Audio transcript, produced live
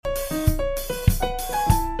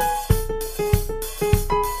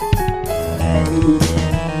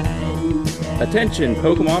Attention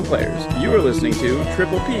Pokemon players, you are listening to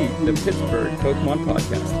Triple P, the Pittsburgh Pokemon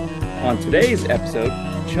Podcast. On today's episode,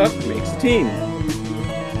 Chuck makes a team,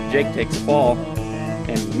 Jake takes a fall,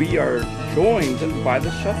 and we are joined by the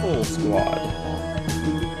Shuffle Squad.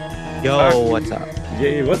 Yo, what's up?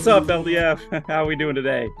 Yay, what's up, LDF? How are we doing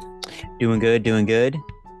today? Doing good, doing good.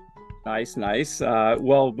 Nice.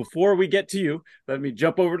 Well, before we get to you, let me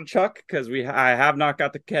jump over to Chuck because I have not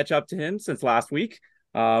got to catch up to him since last week.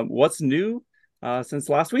 What's new since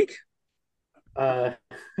last week? Not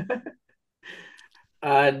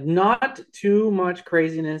too much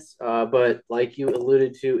craziness, but like you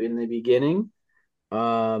alluded to in the beginning,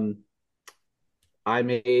 I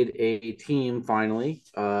made a team finally.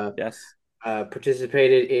 Yes.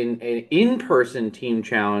 Participated in an in-person team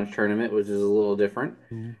challenge tournament, which is a little different,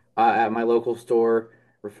 at my local store,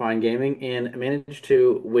 Refined Gaming, and managed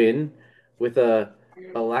to win with a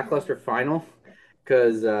lackluster final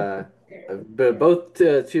because both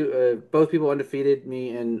people undefeated,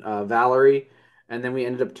 me and Valerie, and then we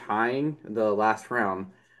ended up tying the last round.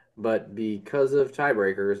 But because of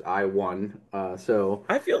tiebreakers, I won. So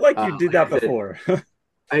I feel like you did that like I said, before.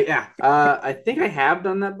 I think I have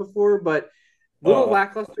done that before, but a little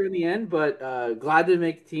lackluster in the end. But glad to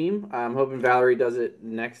make the team. I'm hoping Valerie does it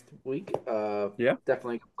next week. Yeah,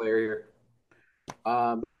 definitely a player here.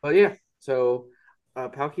 But yeah, so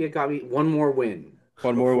Palkia got me one more win.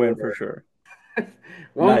 one more win for sure.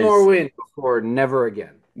 One more win before never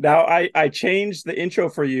again. Now I changed the intro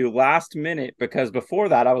for you last minute because before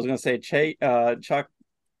that I was going to say Chuck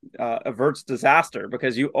averts disaster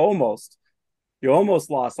because you almost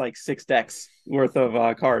lost like 6 decks worth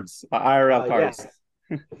of cards, IRL cards.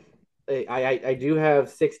 Yes. I do have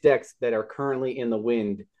 6 decks that are currently in the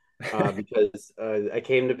wind because I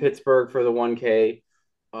came to Pittsburgh for the 1K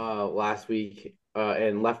last week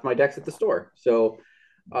and left my decks at the store. So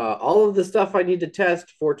all of the stuff I need to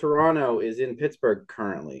test for Toronto is in Pittsburgh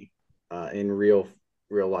currently in real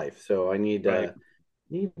life. So I need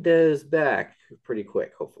those back pretty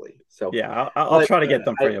quick, hopefully. So yeah, I'll try to get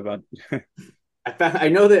them for you, bud. I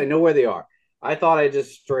know where they are. I thought I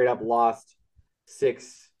just straight up lost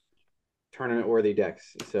 6 tournament worthy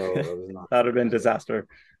decks. So it was not that would have been disaster.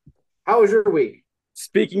 How was your week?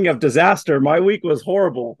 Speaking of disaster, my week was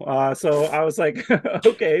horrible. So I was like,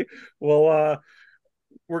 okay, well,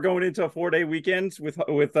 we're going into a 4-day weekend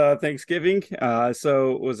with Thanksgiving.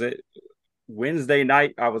 So was it Wednesday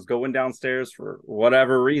night? I was going downstairs for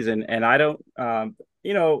whatever reason, and I don't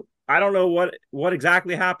know what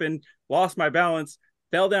exactly happened. Lost my balance,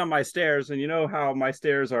 fell down my stairs, and you know how my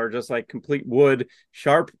stairs are just like complete wood,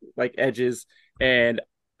 sharp like edges, and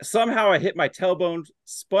somehow I hit my tailbone,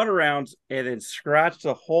 spun around, and then scratched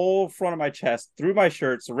the whole front of my chest, through my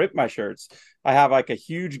shirts, ripped my shirts. I have like a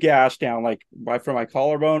huge gash down like from my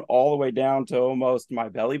collarbone all the way down to almost my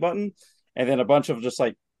belly button, and then a bunch of just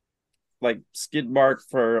like skid mark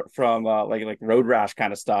from like road rash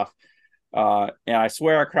kind of stuff. And I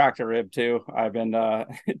swear I cracked a rib too. I've been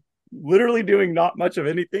literally doing not much of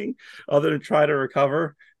anything other than try to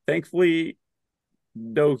recover. Thankfully,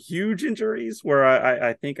 no huge injuries where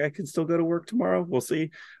I think I can still go to work tomorrow. We'll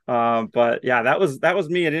see. But yeah, that was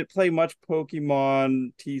me. I didn't play much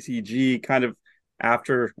Pokemon TCG kind of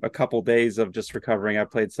after a couple days of just recovering. I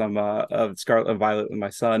played some of Scarlet and Violet with my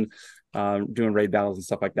son, doing raid battles and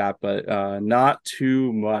stuff like that, but not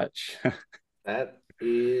too much. That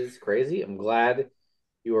is crazy. I'm glad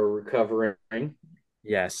you are recovering.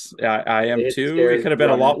 Yes, I am too. It could have been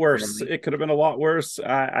a lot worse.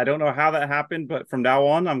 I don't know how that happened, but from now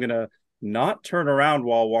on, I'm going to not turn around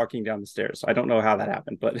while walking down the stairs. I don't know how that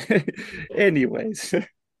happened, but anyways.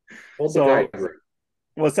 Hold the guide rail.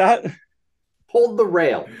 What's that? Hold the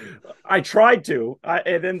rail. I tried to,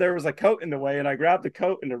 and then there was a coat in the way, and I grabbed the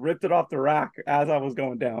coat and it ripped it off the rack as I was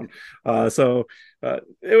going down. So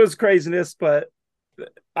it was craziness, but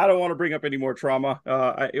I don't want to bring up any more trauma.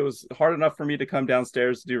 It was hard enough for me to come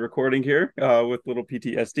downstairs to do recording here with little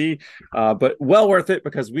PTSD, but well worth it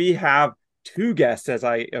because we have 2 guests, as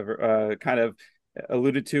I kind of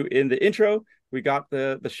alluded to in the intro. We got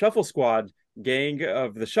the Shuffle Squad gang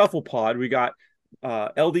of the Shuffle Pod. We got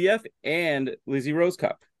LDF and Lizzie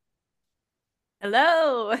Rosecup.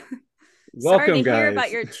 Hello. Welcome, Sorry to guys. hear about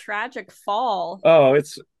your tragic fall. Oh,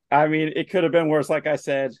 it could have been worse. Like I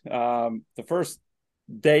said, the first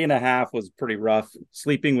day and a half was pretty rough.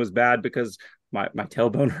 Sleeping was bad because my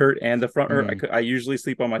tailbone hurt and the front hurt. I usually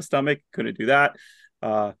sleep on my stomach. Couldn't do that.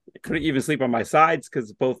 Couldn't even sleep on my sides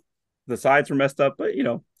because both the sides were messed up. But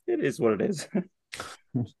it is what it is.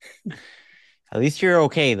 At least you're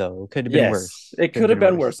okay though. Could have been worse. Yes, it Could have could have been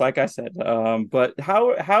been worse. worse, like I said. But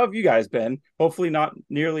how have you guys been? Hopefully, not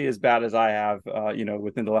nearly as bad as I have.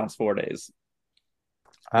 Within the last 4 days.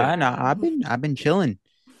 Yeah. No, I've been chilling.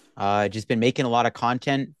 Just been making a lot of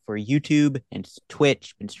content for YouTube and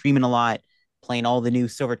Twitch. Been streaming a lot, playing all the new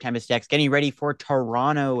Silver Tempest decks, getting ready for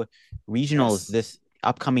Toronto regionals Yes. this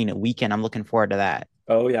upcoming weekend. I'm looking forward to that.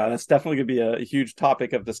 Oh yeah, that's definitely going to be a huge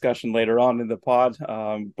topic of discussion later on in the pod.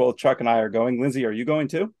 Both Chuck and I are going. Lindsay, are you going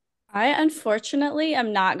too? I unfortunately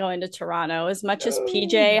am not going to Toronto as much as Oh.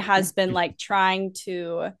 PJ has been like trying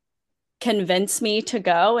to convince me to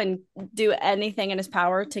go and do anything in his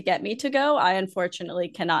power to get me to go. I unfortunately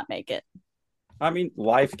cannot make it. I mean,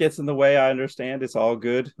 life gets in the way. I understand. It's all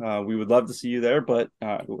good. We would love to see you there, but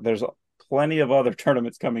there's plenty of other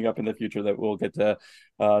tournaments coming up in the future that we'll get to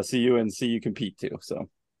see you and see you compete too. So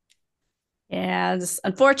Yeah, just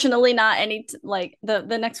unfortunately not any like the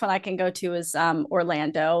next one I can go to is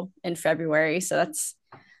Orlando in February. So that's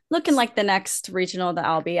looking like the next regional that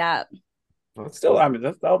I'll be at. but still, I mean,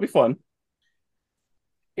 that'll be fun.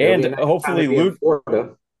 It'll be And a nice time to hopefully, be in Luke,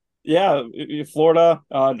 Florida. yeah, Florida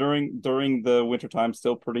during the winter time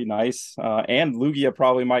still pretty nice. And Lugia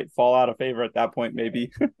probably might fall out of favor at that point,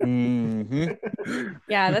 maybe. Hmm.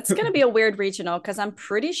 Yeah, that's going to be a weird regional because I'm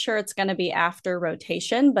pretty sure it's going to be after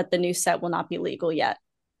rotation, but the new set will not be legal yet.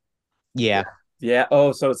 Yeah. Yeah.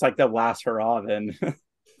 Oh, so it's like the last hurrah then.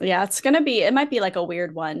 Yeah, it might be like a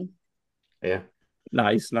weird one. Yeah.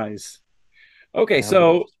 Nice, nice. Okay, That'll be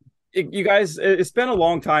so interesting. you guys, it's been a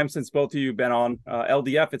long time since both of you been on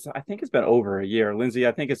LDF. I think it's been over a year. Lindsay,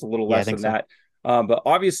 I think it's a little Yeah, I less think than so. that. But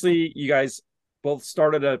obviously, you guys both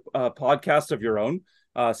started a podcast of your own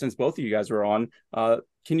since both of you guys were on.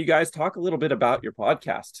 Can you guys talk a little bit about your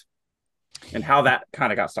podcast and how that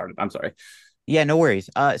kind of got started? I'm sorry. Yeah, no worries.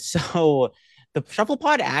 So the Shuffle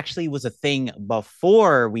Pod actually was a thing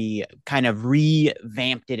before we kind of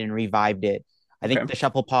revamped it and revived it. I Okay. think the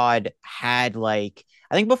Shuffle Pod had I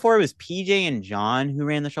think before it was PJ and John who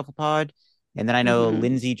ran the Shuffle Pod. And then I know Mhm.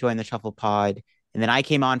 Lindsay joined the Shuffle Pod. And then I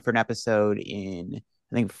came on for an episode in,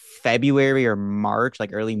 I think, February or March, like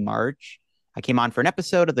early March. I came on for an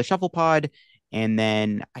episode of the Shuffle Pod. And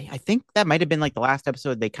then I think that might have been like the last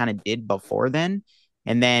episode they kind of did before then.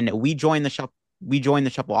 And then we joined the shuffle. I joined the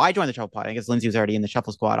shuffle pod. I guess Lindsay was already in the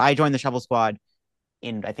shuffle squad. I joined the shuffle squad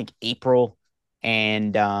in I think April,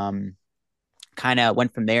 and kind of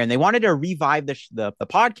went from there. And they wanted to revive the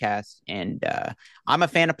podcast, and I'm a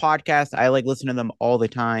fan of podcasts. I like listening to them all the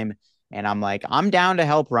time, and I'm like I'm down to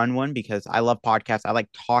help run one because I love podcasts. I like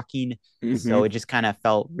talking, Mm-hmm. so it just kind of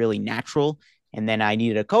felt really natural. And then I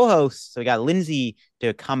needed a co-host, so we got Lindsay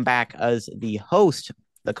to come back as the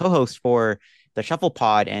co-host for the Shuffle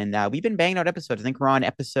Pod, and we've been banging out episodes. I think we're on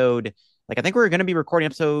episode, I think we're going to be recording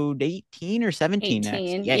episode 18 or 17 next.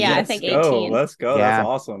 18. Yeah, Yeah, I yeah, Let's think go. 18. Let's go. That's yeah.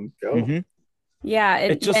 awesome. Go. Mm-hmm. Yeah,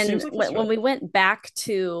 It and just seems like when we went back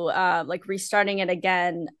to like restarting it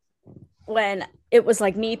again, when it was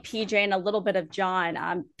like me, PJ, and a little bit of John.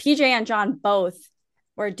 PJ and John both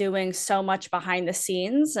were doing so much behind the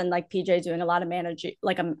scenes, and like PJ doing a lot of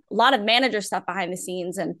manager stuff behind the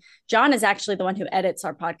scenes, and John is actually the one who edits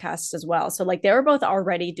our podcast as well. So like they were both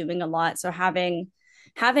already doing a lot. So having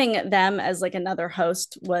them as like another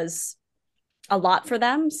host was a lot for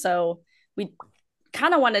them. So we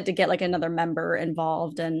kind of wanted to get like another member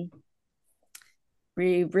involved, and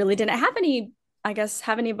we really didn't have any, I guess,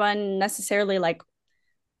 have anyone necessarily like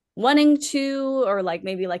wanting to or like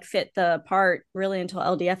maybe like fit the part really until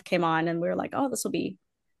LDF came on, and we were like, oh, this will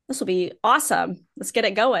be awesome. Let's get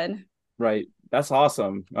it going. Right. That's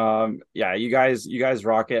awesome. Yeah, you guys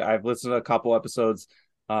rock it. I've listened to a couple episodes.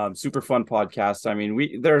 Super fun podcast. I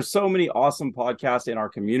mean, there's so many awesome podcasts in our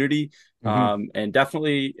community. Mm-hmm. And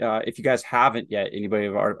definitely if you guys haven't yet, anybody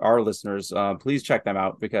of our listeners, please check them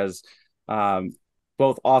out because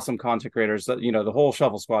both awesome content creators, the whole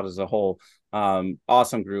Shuffle Squad as a whole,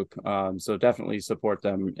 awesome group. So definitely support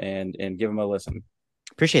them and give them a listen.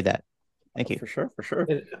 Appreciate that. Thank Oh, you. for sure, for sure.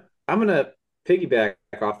 And I'm gonna piggyback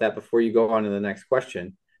off that before you go on to the next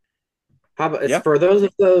question. How about it's Yeah. for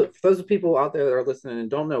those people out there that are listening and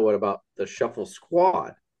don't know what about the Shuffle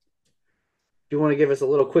Squad? Do you want to give us a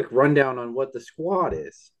little quick rundown on what the squad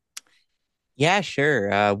is? Yeah, sure.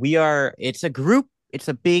 It's a group, it's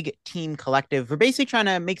a big team collective. We're basically trying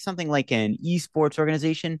to make something like an esports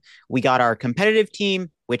organization. We got our competitive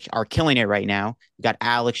team, which are killing it right now. We got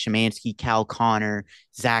Alex Shemansky, Cal Connor,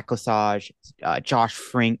 Zach Lesage, Josh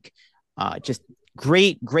Frink, just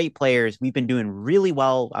great players. We've been doing really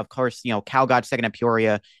well. Of course, Cal got second at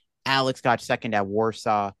Peoria, Alex got second at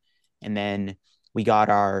Warsaw, and then we got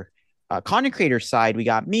our content creator side, we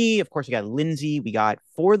got me, of course, we got Lindsay, we got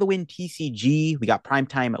For the Win TCG, we got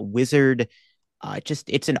Primetime Wizard.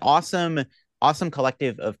 It's an awesome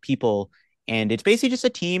collective of people, and it's basically just a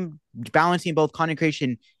team balancing both content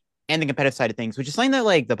creation and the competitive side of things, which is something that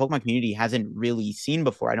like the Pokemon community hasn't really seen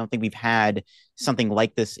before. I don't think we've had something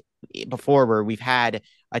like this before, where we've had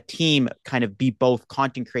a team kind of be both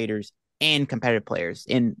content creators and competitive players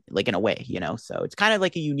in a way, so it's kind of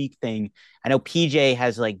like a unique thing. I know PJ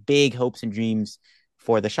has like big hopes and dreams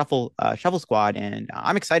for the shuffle squad, and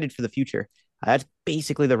I'm excited for the future. That's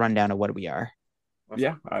basically the rundown of what we are.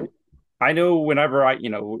 Yeah, I know whenever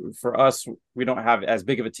for us, we don't have as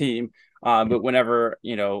big of a team, but whenever,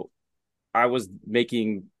 I was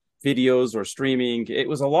making videos or streaming, it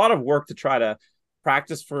was a lot of work to try to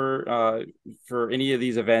practice for any of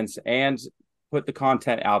these events and put the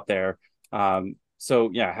content out there.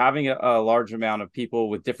 So yeah, having a large amount of people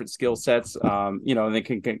with different skill sets, and they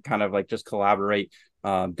can kind of like just collaborate,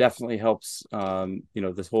 definitely helps,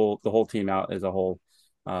 the whole team out as a whole.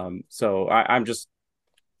 So I'm just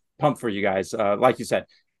pumped for you guys. Like you said,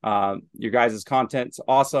 your guys' content's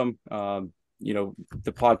awesome.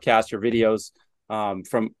 The podcast, your videos,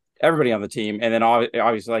 from everybody on the team, and then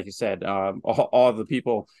obviously, like you said, all the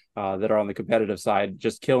people that are on the competitive side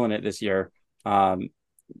just killing it this year. A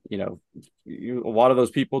lot of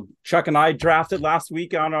those people, Chuck and I drafted last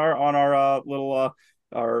week on our little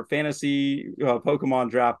our fantasy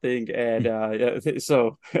Pokemon draft thing, and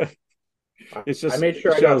so it's just, I made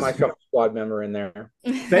sure I got my shuffle squad member in there.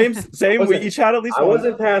 Same. We each had at least I one.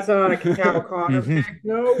 wasn't passing on a Cacao Connor pick.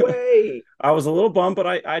 No way. I was a little bummed, but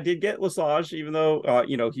I did get Lesage, even though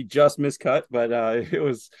he just miscut, but it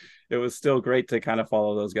was still great to kind of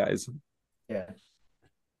follow those guys.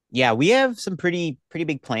 Yeah, we have some pretty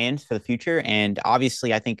big plans for the future, and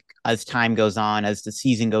obviously I think as time goes on, as the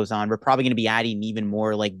season goes on, we're probably going to be adding even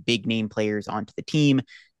more like big name players onto the team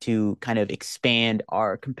to kind of expand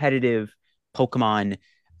our competitive Pokemon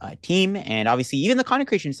team. And obviously even the content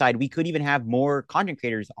creation side, we could even have more content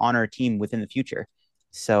creators on our team within the future.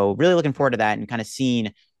 So really looking forward to that and kind of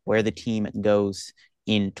seeing where the team goes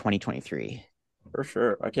in 2023. For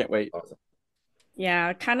sure. I can't wait. Awesome.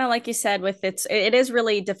 Yeah, kind of like you said, it is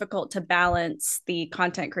really difficult to balance the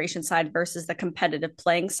content creation side versus the competitive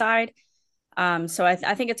playing side. So I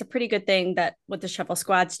think it's a pretty good thing that what the Shuffle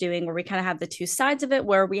Squad's doing, where we kind of have the two sides of it,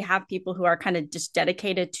 where we have people who are kind of just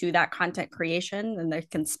dedicated to that content creation, and they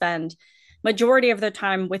can spend majority of their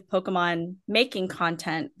time with Pokemon making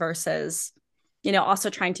content versus, also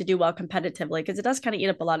trying to do well competitively, because it does kind of eat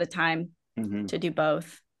up a lot of time to do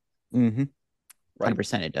both. 100%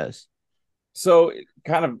 it does. So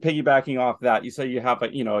kind of piggybacking off that, you say you have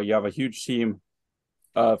a huge team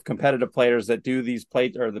of competitive players that do these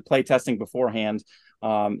play testing beforehand.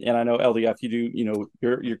 And I know LDF, you do,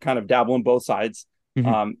 you're kind of dabbling both sides.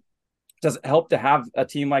 Does it help to have a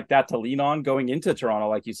team like that to lean on going into Toronto,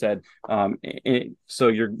 like you said? So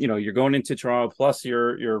you're going into Toronto, plus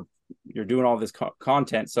you're doing all this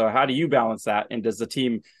content. So how do you balance that? And does the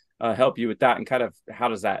team help you with that? And kind of how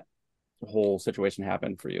does that whole situation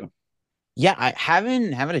happen for you? Yeah,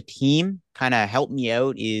 having a team kind of help me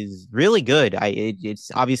out is really good. It's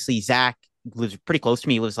obviously Zach lives pretty close to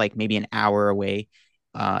me. He lives like maybe an hour away.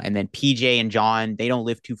 And then PJ and John, they don't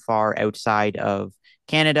live too far outside of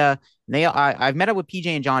Canada. I've met up with PJ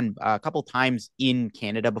and John a couple times in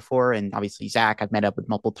Canada before, and obviously Zach I've met up with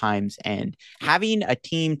multiple times. And having a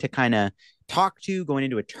team to kind of talk to going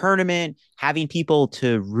into a tournament, having people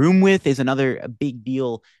to room with is another big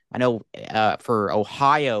deal. I know for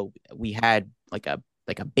Ohio, we had like a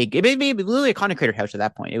big, it may be literally a content creator house at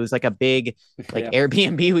that point. It was like a big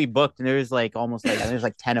Airbnb we booked, and there was like almost like there's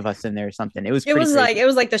like 10 of us in there or something. It was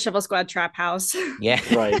like the Shuffle Squad trap house. Yeah.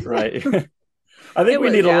 Right. I think we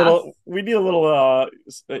need a little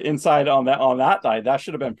insight on that night. That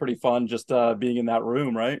should have been pretty fun, just being in that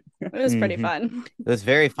room, right? It was pretty fun. It was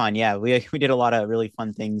very fun. Yeah, we did a lot of really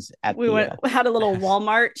fun things we had a little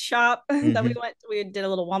Walmart shop that we went. We did a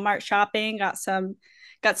little Walmart shopping, got some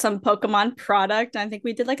Pokemon product. I think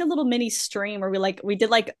we did like a little mini stream where we did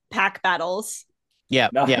like pack battles. Yeah,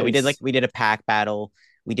 nice. Yeah, we did a pack battle.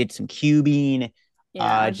 We did some cubing.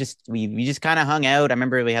 Yeah. We just kind of hung out. I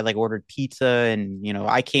remember we had like ordered pizza, and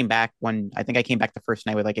I came back the first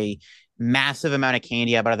night with like a massive amount of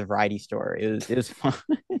candy out of the variety store. It was fun.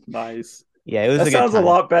 Nice. Yeah, it was. That sounds a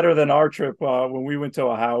lot better than our trip when we went to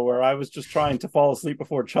Ohio, where I was just trying to fall asleep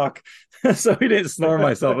before Chuck, so he didn't snore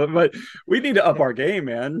myself. But we need to up our game,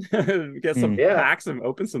 man. Get some packs and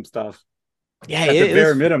open some stuff. Yeah, it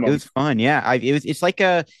bare minimum. It was fun. Yeah, it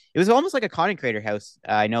was almost like a content creator house.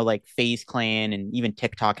 I know like FaZe Clan and even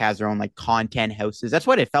TikTok has their own like content houses. That's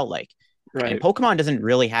what it felt like. Right. And Pokemon doesn't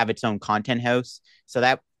really have its own content house, so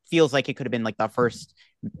that feels like it could have been like the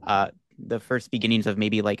first beginnings of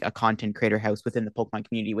maybe like a content creator house within the Pokemon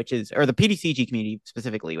community, which is, or the PDCG community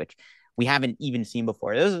specifically, which we haven't even seen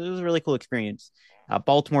before. It was a really cool experience.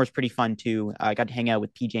 Baltimore's pretty fun too. I got to hang out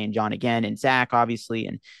with PJ and John again, and Zach, obviously,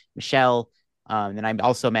 and Michelle. And I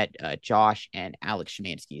also met Josh and Alex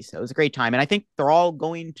Shemansky. So it was a great time. And I think they're all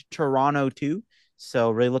going to Toronto too.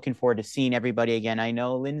 So really looking forward to seeing everybody again. I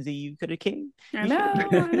know, Lindsay, you could have came. I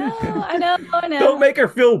know. Don't make her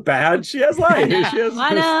feel bad. She has life.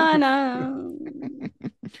 I know.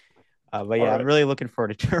 But yeah, I'm really looking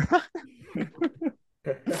forward to Toronto.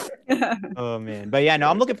 Oh man, but yeah, no,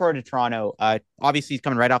 I'm looking forward to Toronto. Obviously, he's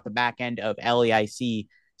coming right off the back end of LAIC,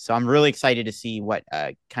 so I'm really excited to see what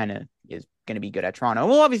kind of is going to be good at Toronto.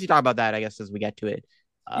 We'll obviously talk about that, I guess, as we get to it.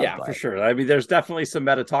 For sure. I mean, there's definitely some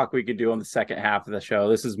meta talk we could do on the second half of the show.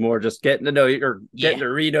 This is more just getting to know you, or getting to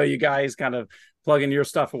re-know you guys, kind of plugging your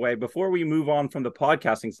stuff away. Before we move on from the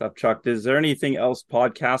podcasting stuff, Chuck, is there anything else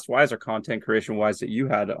podcast wise or content creation wise that you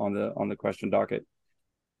had on the question docket?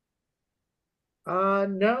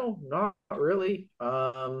 No, not really.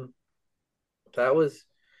 That was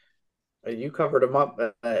you covered them up.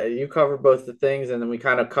 You covered both the things, and then we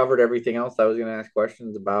kind of covered everything else I was going to ask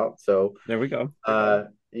questions about. So there we go.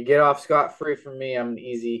 You get off scot-free from me. I'm an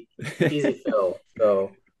easy fill.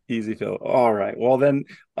 So easy fill. All right. Well then,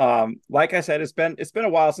 like I said, it's been a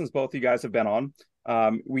while since both of you guys have been on.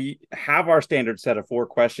 We have our standard set of 4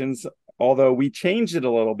 questions, although we changed it a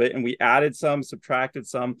little bit and we added some, subtracted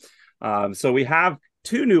some. So we have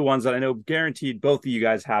 2 new ones that I know guaranteed both of you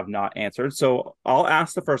guys have not answered. So I'll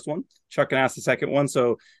ask the first one. Chuck can ask the second one.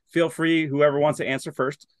 So feel free, whoever wants to answer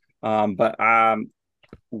first. But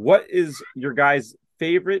what is your guys'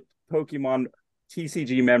 favorite Pokemon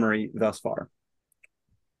TCG memory thus far?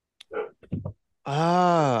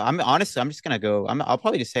 I'm just gonna go. I'll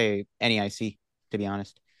probably just say NAIC, to be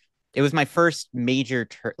honest. It was my first major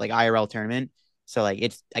like IRL tournament. So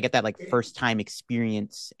like I get that like first time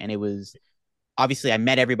experience, and it was obviously I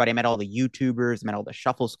met everybody. I met all the YouTubers, met all the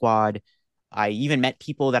Shuffle Squad. I even met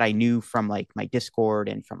people that I knew from like my Discord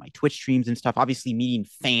and from my Twitch streams and stuff. Obviously, meeting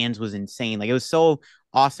fans was insane. Like it was so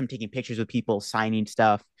awesome taking pictures with people, signing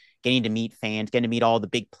stuff, getting to meet fans, getting to meet all the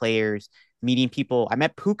big players, meeting people. I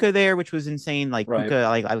met Puka there, which was insane. Like right. Puka,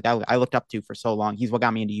 like I looked up to for so long. He's what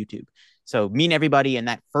got me into YouTube. So meeting everybody and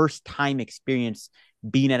that first time experience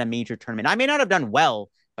being at a major tournament. I may not have done well,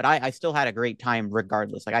 but I still had a great time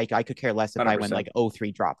regardless. Like I could care less if 100%. I went like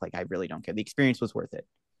 0-3 drop. Like I really don't care. The experience was worth it.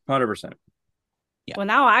 100%. Yeah. Well,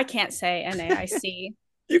 now I can't say NAIC.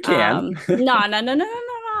 You can. No.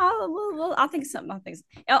 I'll think something.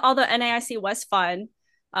 Although NAIC was fun.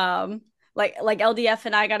 Like LDF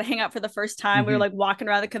and I got to hang out for the first time. Mm-hmm. We were like walking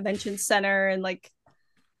around the convention center and like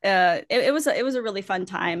it was a really fun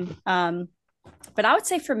time. But I would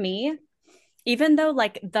say for me, even though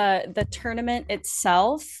like the tournament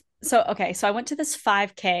itself, so I went to this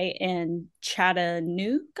 5K in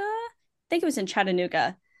Chattanooga. I think it was in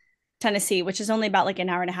Chattanooga, Tennessee, which is only about like an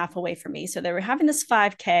hour and a half away from me. So they were having this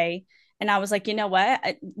 5K, and I was like, you know what?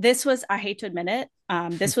 I hate to admit it.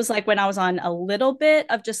 This was like when I was on a little bit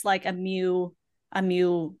of just like a Mew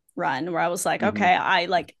run where I was like, okay,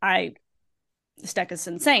 this deck is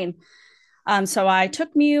insane. So I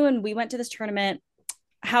took Mew and we went to this tournament.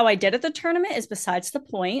 How I did at the tournament is besides the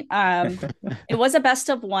point. It was a best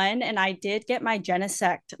of 1, and I did get my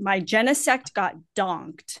Genesect. My Genesect got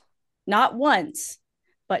donked, not once,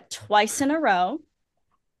 but twice in a row.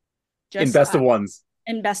 Just in best of ones.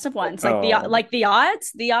 In best of ones, like the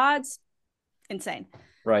odds, insane.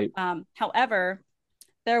 Right. However,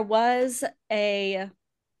 there was a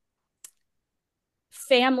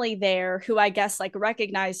family there who I guess like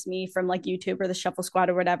recognized me from like YouTube or the Shuffle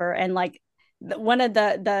Squad or whatever, and like one of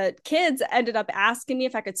the kids ended up asking me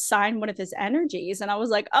if I could sign one of his energies, and I was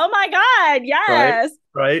like, oh my god, yes.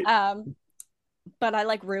 Right. But I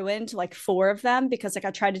like ruined like 4 of them because like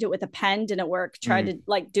I tried to do it with a pen, didn't work, tried to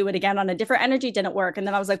like do it again on a different energy, didn't work, and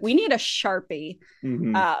then I was like, we need a Sharpie.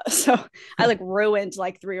 So I like ruined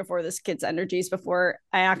like 3 or 4 of this kid's energies before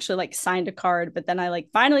I actually like signed a card. But then I like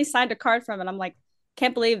finally signed a card from it. I'm like,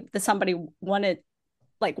 can't believe that somebody wanted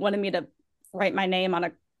me to write my name on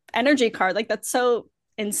a energy card. Like that's so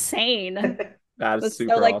insane. That's so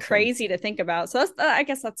like awesome. Crazy to think about. So that's I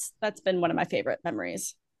guess that's been one of my favorite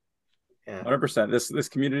memories. Yeah. 100%. This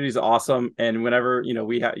community is awesome, and whenever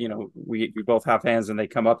we both have fans and they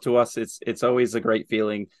come up to us, it's always a great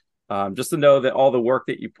feeling, just to know that all the work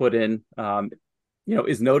that you put in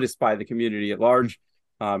is noticed by the community at large,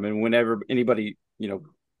 and whenever anybody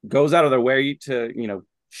goes out of their way to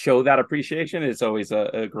show that appreciation, it's always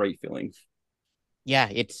a great feeling. Yeah,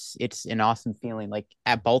 it's an awesome feeling. Like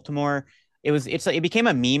at Baltimore, it became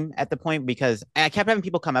a meme at the point because I kept having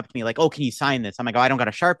people come up to me like, "Oh, can you sign this?" I'm like, "Oh, I don't got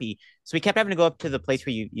a Sharpie." So we kept having to go up to the place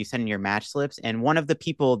where you send in your match slips, and one of the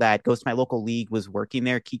people that goes to my local league was working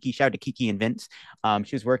there. Kiki, shout out to Kiki and Vince.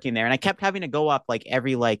 She was working there, and I kept having to go up like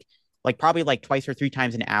every like probably like twice or three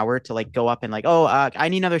times an hour to like go up and like, oh, I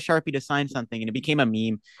need another Sharpie to sign something. And it became a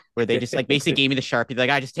meme where they just like basically gave me the Sharpie. Like,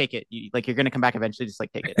 I just take it. Like, you're going to come back eventually. Just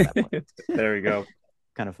like take it at that point. There we go.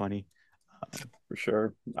 Kind of funny. For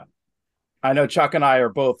sure. I know Chuck and I are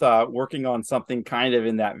both working on something kind of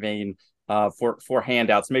in that vein for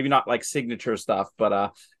handouts. Maybe not like signature stuff,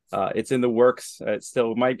 but it's in the works. It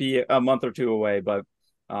still might be a month or two away, but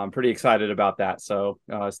I'm pretty excited about that. So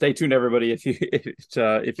stay tuned, everybody, if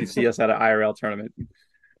you see us at an IRL tournament.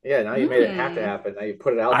 Yeah, now you made it have to happen. Now you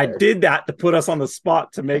put it out I there. did that to put us on the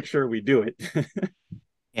spot to make sure we do it.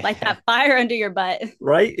 Like that fire under your butt.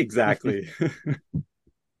 Right? Exactly.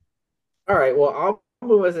 All right. Well, I'll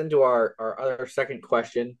move us into our other second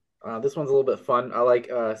question. This one's a little bit fun. I like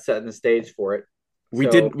setting the stage for it. We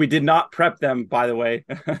did not prep them, by the way.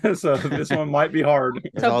 So this one might be hard.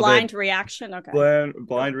 So blind reaction. Okay.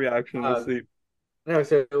 Blind reaction. Let's see. No,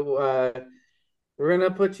 so we're gonna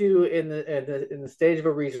put you in the stage of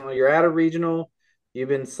a regional. You're at a regional. You've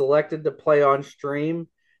been selected to play on stream,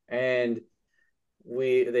 and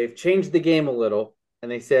they've changed the game a little, and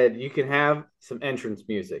they said you can have some entrance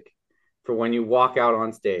music for when you walk out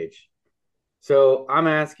on stage. So I'm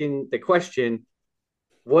asking the question,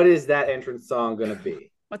 what is that entrance song going to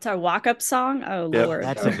be? What's our walk-up song? Oh, Lord.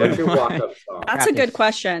 What's your walk-up song? That's a good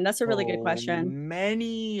question. That's a really good question.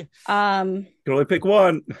 Many. You can only pick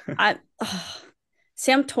one.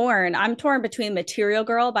 See, I'm torn. I'm torn between Material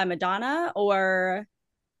Girl by Madonna or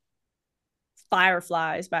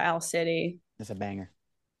Fireflies by Owl City. It's a banger.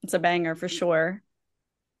 It's a banger for sure.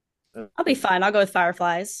 I'll be fine. I'll go with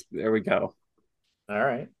Fireflies. There we go. All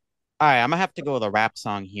right. I'm gonna have to go with a rap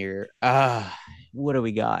song here. What do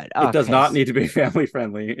we got? It does not need to be family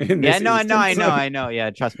friendly. Yeah, no, I know. Yeah,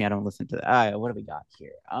 trust me, I don't listen to that. What do we got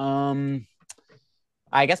here?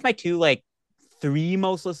 I guess my three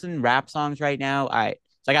most listened rap songs right now.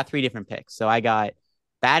 So I got three different picks. So I got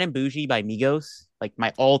Bad and Bougie by Migos, like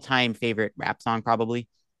my all-time favorite rap song, probably.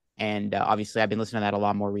 And obviously, I've been listening to that a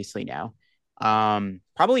lot more recently now.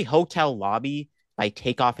 Probably Hotel Lobby by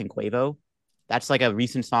Takeoff and Quavo. That's like a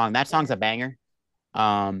recent song. That song's a banger.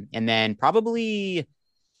 And then probably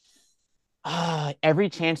Every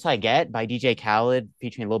Chance I Get by DJ Khaled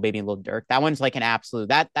featuring Lil Baby and Lil Durk. That one's like an absolute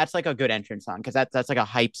that's like a good entrance song because that's like a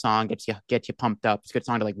hype song, gets you pumped up. It's a good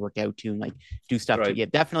song to like work out to and like do stuff to. Yeah,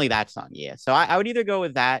 definitely that song. Yeah. So I would either go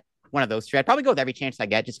with that, one of those three. I'd probably go with Every Chance I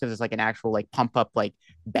Get just because it's like an actual like pump up like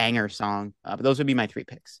banger song. But those would be my three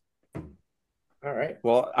picks. All right.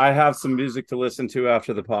 Well, I have some music to listen to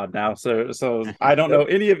after the pod now, so I don't know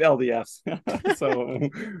any of LDF's, so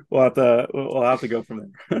we'll have to go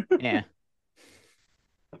from there. Yeah.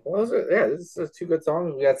 Well, this is two good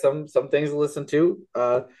songs. We got some things to listen to,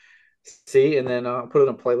 see, and then put it in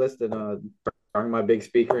a playlist and bring my big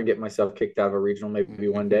speaker and get myself kicked out of a regional maybe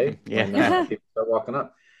one day. Yeah. When people start walking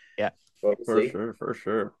up. Yeah. Well, for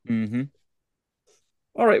sure. Mm-hmm.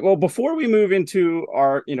 All right. Well, before we move into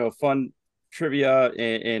our fun trivia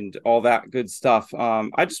and all that good stuff,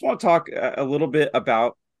 I just want to talk a little bit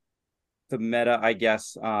about the meta, I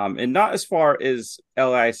guess, and not as far as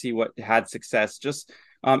LIC what had success, just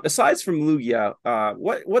aside from Lugia,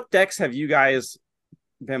 what decks have you guys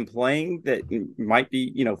been playing that might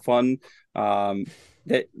be fun,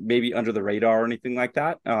 that maybe under the radar or anything like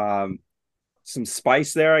that? Some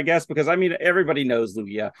spice there, I guess, because I mean everybody knows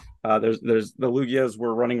Lugia. There's the Lugias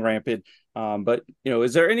were running rampant, but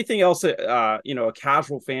is there anything else that a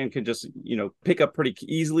casual fan can just pick up pretty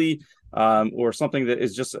easily, or something that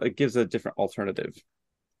is just gives a different alternative?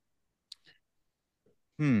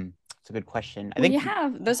 It's a good question. I think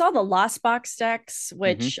there's all the Lost Box decks,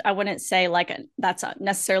 which I wouldn't say like that's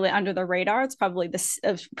necessarily under the radar. It's probably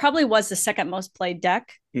probably was the second most played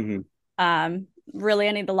deck. Really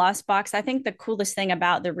any of the Lost Box. I think the coolest thing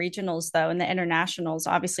about the regionals though and the internationals,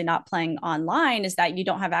 obviously not playing online, is that you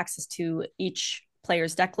don't have access to each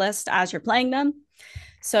player's deck list as you're playing them.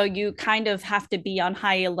 So you kind of have to be on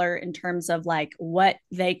high alert in terms of like what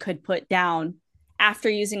they could put down after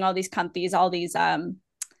using all these comfies, all these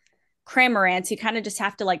cramorants. You kind of just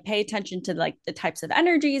have to like pay attention to like the types of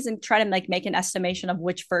energies and try to like make an estimation of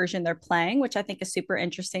which version they're playing, which I think is super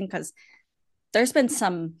interesting because there's been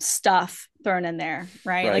some stuff thrown in there,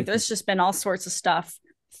 right? Like there's just been all sorts of stuff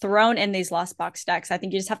thrown in these Lost Box decks. I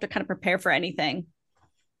think you just have to kind of prepare for anything.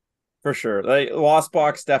 For sure. Like Lost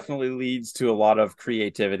Box definitely leads to a lot of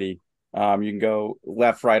creativity. You can go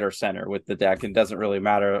left, right, or center with the deck. It doesn't really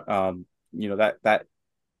matter.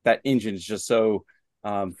 That engine is just so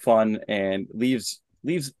fun and leaves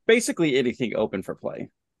basically anything open for play.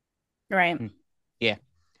 Right. Yeah,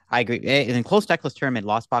 I agree. In close deckless tournament,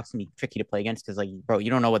 Lost Box can be tricky to play against because, like, bro, you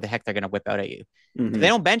don't know what the heck they're gonna whip out at you. If they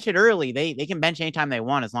don't bench it early, they can bench anytime they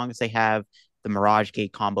want as long as they have the Mirage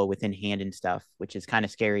Gate combo within hand and stuff, which is kind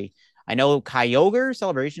of scary. I know Kyogre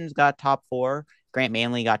Celebrations got top 4. Grant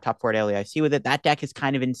Manley got top 4 at LAIC with it. That deck is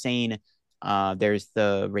kind of insane. There's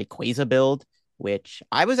the Rayquaza build, which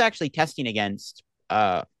I was actually testing against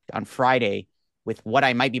on Friday with what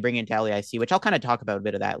I might be bringing to LAIC, which I'll kind of talk about a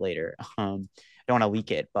bit of that later. Don't want to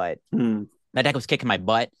leak it, but that deck was kicking my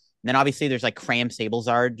butt. And then obviously there's like Cram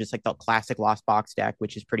Sablezard, just like the classic Lost Box deck,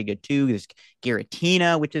 which is pretty good too. There's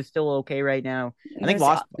Giratina, which is still okay right now. I think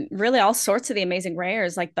Lost really all sorts of the amazing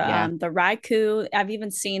rares, like the Raikou. I've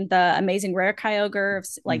even seen the amazing rare Kyogre,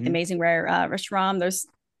 like the amazing rare Reshiram. There's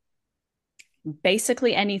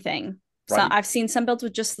basically anything. So I've seen some builds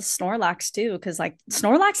with just the Snorlax too, because like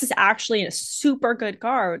Snorlax is actually a super good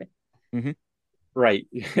card. Right.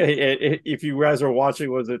 If you guys are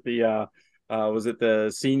watching, was it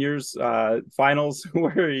the seniors finals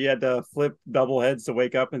where he had to flip double heads to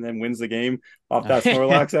wake up and then wins the game off that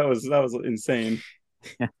Snorlax? That was insane.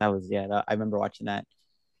 I remember watching that.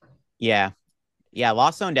 Yeah.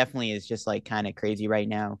 Lost Zone definitely is just like kind of crazy right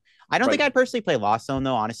now. I don't think I'd personally play Lost Zone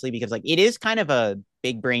though, honestly, because like it is kind of a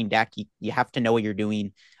big brain deck. You have to know what you're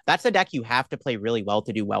doing. That's a deck you have to play really well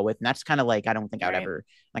to do well with. And that's kind of like, I don't think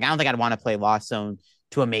I'd want to play Lost Zone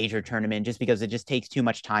to a major tournament just because it just takes too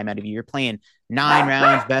much time out of you. You're playing 9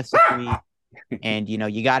 rounds, best of 3, and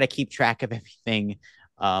you got to keep track of everything,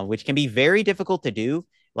 which can be very difficult to do.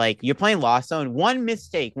 Like you're playing Lost Zone, one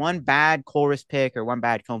mistake, one bad Chorus pick or one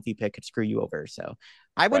bad Comfy pick could screw you over. So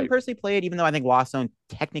I wouldn't personally play it, even though I think Lost Zone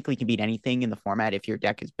technically can beat anything in the format if your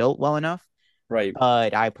deck is built well enough. Right.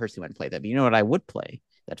 But I personally wouldn't play that. But you know what I would play?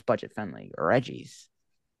 That's budget friendly. Regis.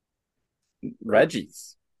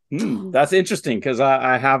 That's interesting because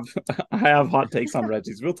I have hot takes on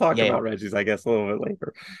Regis. We'll talk about Regis, I guess, a little bit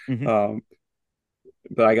later.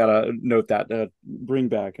 But I gotta note that bring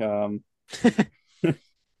back.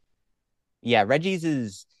 Yeah, Regis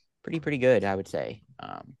is pretty good, I would say.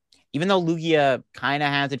 Even though Lugia kind of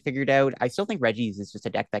has it figured out, I still think Regis is just a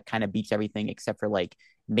deck that kind of beats everything except for like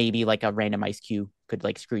maybe like a random Ice Cube could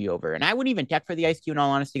like screw you over. And I wouldn't even deck for the Ice Cube in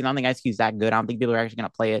all honesty. I don't think Ice Cube is that good. I don't think people are actually going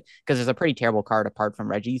to play it because there's a pretty terrible card apart from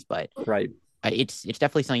Regis, but it's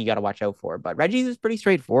definitely something you got to watch out for. But Regis is pretty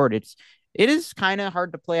straightforward. It is kind of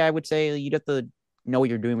hard to play, I would say. You'd have to know what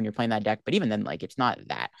you're doing when you're playing that deck, but even then, like it's not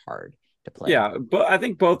that hard to play. Yeah, but I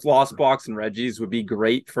think both Lost Box and Regis would be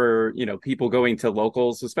great for, people going to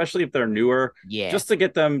locals, especially if they're newer. Yeah. Just to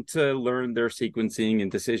get them to learn their sequencing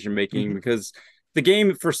and decision making, because the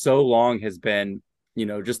game for so long has been,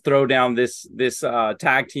 just throw down this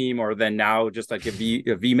tag team, or then now just like a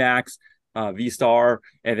VMAX, V Star,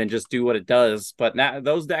 and then just do what it does. But now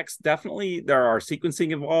those decks definitely there are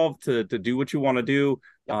sequencing involved to do what you want to do.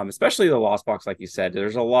 Especially the Lost Box, like you said,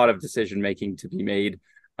 there's a lot of decision making to be made.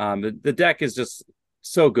 The deck is just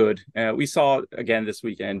so good. We saw again this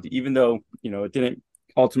weekend, even though, it didn't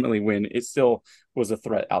ultimately win, it still was a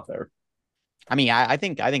threat out there. I mean, I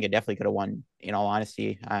think it definitely could have won, in all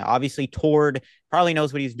honesty. Obviously, Tord probably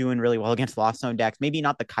knows what he's doing really well against Lost Zone decks. Maybe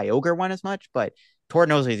not the Kyogre one as much, but Tord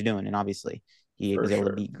knows what he's doing. And obviously, he was able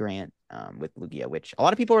to beat Grant with Lugia, which a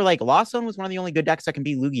lot of people are like, Lost Zone was one of the only good decks that can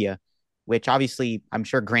beat Lugia, which obviously I'm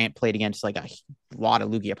sure Grant played against like a lot of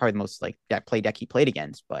Lugia, probably the most like deck he played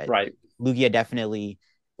against. But Lugia definitely,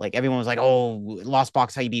 like everyone was like, oh, Lost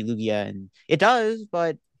Box, how you beat Lugia. And it does,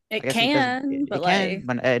 but it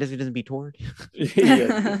doesn't beat Tord.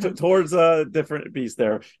 Tord's a different beast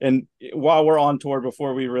there. And while we're on Tord,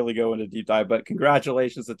 before we really go into deep dive, but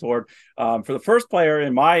congratulations to Tord for the first player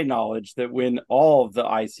in my knowledge that win all of the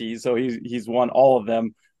ICs. So he's won all of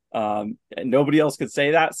them. And nobody else could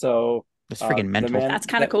say that. So it's freaking mental. That's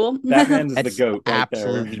kind of cool. That man's the GOAT.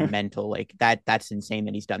 Absolutely mental. Like that's insane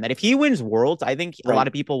that he's done that. If he wins Worlds, I think a lot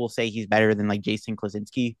of people will say he's better than like Jason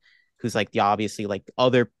Klaczynski, who's like the obviously like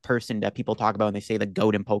other person that people talk about when they say the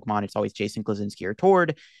GOAT in Pokemon. It's always Jason Klaczynski or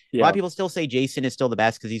Tord. A lot of people still say Jason is still the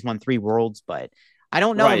best because he's won 3 Worlds, but I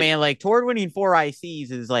don't know, man. Like Tord winning 4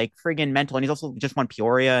 ICs is like friggin' mental, and he's also just won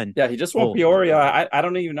Peoria. And he just won Peoria. I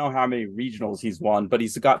don't even know how many regionals he's won, but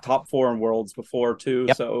he's got top 4 in Worlds before too.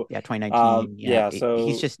 So 2019. So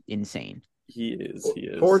he's just insane. He is.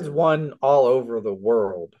 Tord's won all over the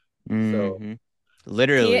world. So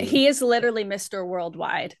literally, he is literally Mr.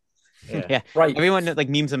 Worldwide. Yeah. Right. Everyone like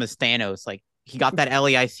memes him as Thanos. Like he got that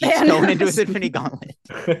LEIC stone into his Infinity Gauntlet.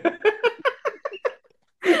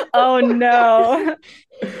 Oh no.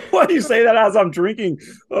 Why do you say that as I'm drinking?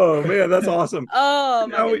 Oh man, that's awesome. Oh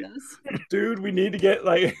my Now goodness. Dude, we need to get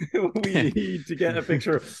we need to get a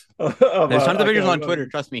picture of There's tons of videos on Twitter,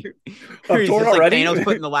 trust me. Of He's Thor just like already? Thanos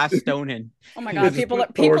putting the last stone in. Oh my god, Just people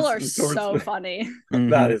put people are towards- so funny.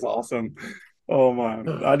 That is awesome. Oh my,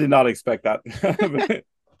 I did not expect that.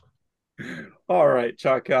 All right,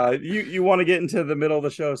 Chuck. You want to get into the middle of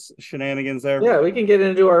the show shenanigans there? Yeah, we can get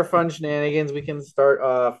into our fun shenanigans. We can start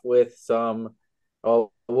off with some.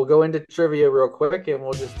 Oh, we'll go into trivia real quick, and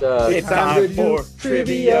we'll just It's time for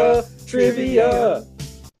trivia.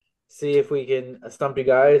 See if we can stump you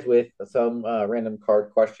guys with some random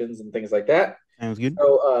card questions and things like that. Sounds good.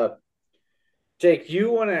 So, Jake, do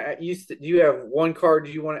you have one card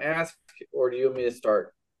you want to ask, or do you want me to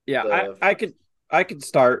start? Yeah, I could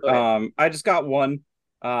start. Okay. I just got one.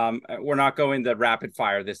 We're not going the rapid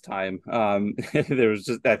fire this time. There was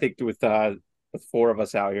just I think with four of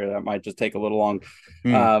us out here that might just take a little long.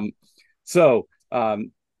 So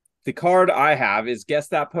the card I have is guess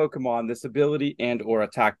that Pokemon this ability and or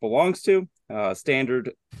attack belongs to.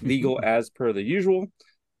 Standard, legal as per the usual.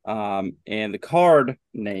 And the card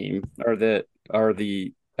name or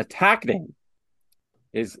the attack name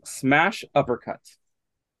is Smash Uppercut.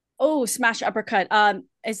 Oh, Smash Uppercut.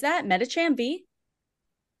 Is that Medicham V?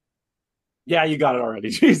 Yeah, you got it already.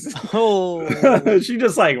 Jesus. Oh, She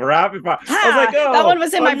just like rapid fire. Ha! I was like, oh, that one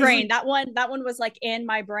was in my obviously- brain. That one was like in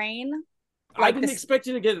my brain. I Like didn't this- expect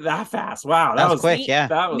you to get it that fast. Wow, that was quick. me- Yeah.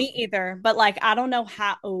 That was Me either. But like I don't know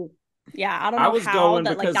how. Oh, yeah, I don't I know was how going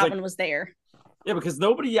that like because, that like- one was there. yeah, because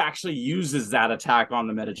nobody actually uses that attack on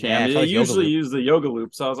the Medicham. Yeah, it's They always Yoga usually Loop. use the Yoga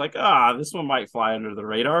Loop. So I was like, this one might fly under the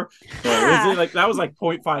radar. Ah. Like that was like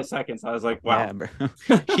 0.5 seconds. I was like, wow. Yeah,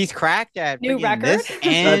 bro. She's cracked at New freaking record? this I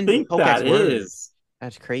and think that Pokedex Word. is.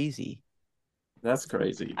 That's crazy. That's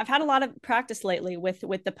crazy. I've had a lot of practice lately with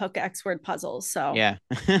the Pokedex word puzzles. So Yeah.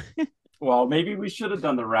 Well, maybe we should have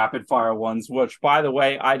done the rapid fire ones, which, by the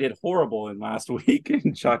way, I did horrible in last week,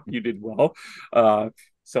 and Chuck, you did well.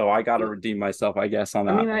 So I got to redeem myself, I guess, on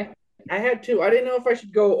that. I mean, I had two. I didn't know if I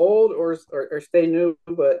should go old or stay new,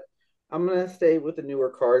 but I'm gonna stay with the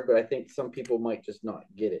newer card. But I think some people might just not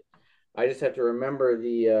get it. I just have to remember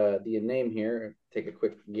the name here. Take a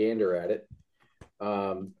quick gander at it.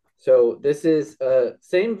 So this is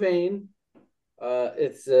same vein.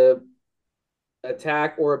 It's a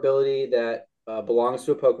attack or ability that belongs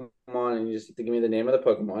to a Pokemon, and you just have to give me the name of the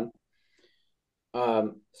Pokemon.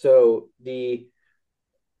 So the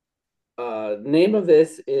name of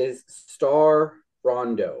this is Star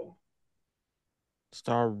Rondo.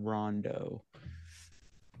 Star Rondo.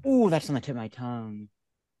 Ooh, that's on the tip of my tongue.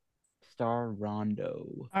 Star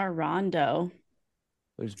Rondo. our Rondo.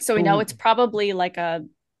 There's So we know boom. it's probably like a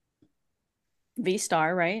V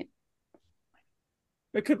star, right?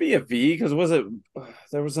 It could be a V, because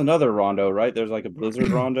there was another Rondo, right? There's like a Blizzard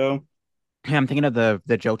Rondo. Yeah, I'm thinking of the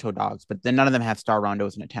Johto dogs, but then none of them have Star Rondo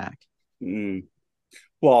as an attack.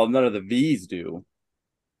 Well, none of the Vs do.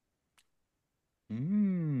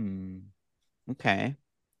 Okay.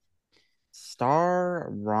 Star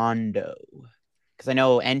Rondo. Because I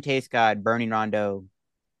know Entei's got Burning Rondo,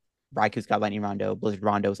 Raikou's got Lightning Rondo, Blizzard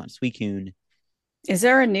Rondo's on Suicune. Is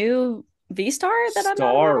there a new V star that I'm not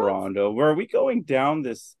Star aware of? Rondo. Were we going down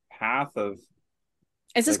this path of...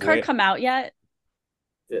 Is this Like, card wait- come out yet?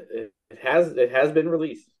 It has been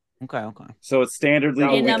released Okay. So it's standard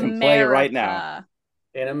legal. In We can play it right now. America.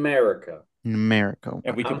 in America. In America.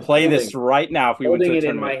 And we can I'm play this right now if we went to Holding a it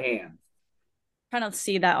in my tournament. hand. Trying to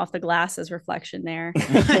see that off the glasses reflection there.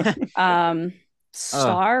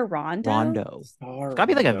 Star Rondo. Rondo. Star It's gotta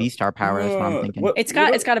be like a Rondo. V-Star power, that's what I'm thinking. What- It's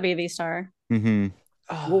got to be a V star. Mm-hmm.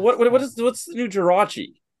 Well, what's the new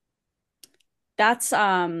Jirachi? That's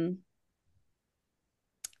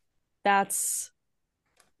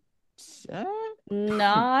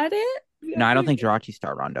not it. No, I don't think Jirachi's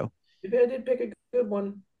Star Rondo. Maybe I did pick a good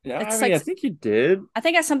one. Yeah, It's I like- think you did. I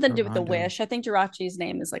think it has something to do with the Rondo. wish. I think Jirachi's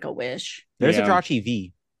name is like a wish. There's Yeah. a Jirachi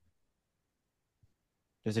V.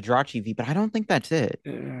 There's a Jirachi V, but I don't think that's it.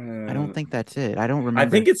 I don't think that's it. I don't remember. I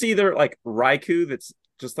think it's either like Raikou that's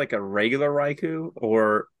just like a regular Raikou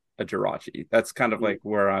or a Jirachi. That's kind of like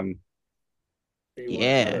where I'm...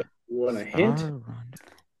 Yeah. You want a hint? Star Rondo.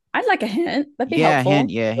 I'd like a hint. That'd be Yeah, helpful. hint.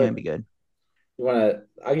 Yeah, hint would be good. You want to?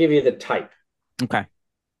 I'll give you the type. Okay.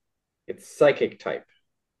 It's psychic type.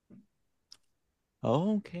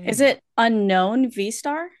 Okay. Is it unknown V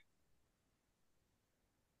star?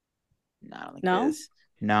 No, I don't think No? it is.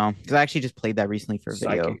 No, because I actually just played that recently for a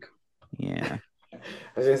video. Psychic. Yeah.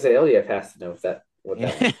 was gonna say LDF has to know if that what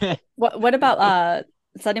that was. What about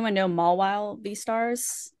does anyone know Mawile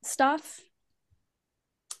V-Stars stuff?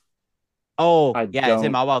 Oh, I yeah. Is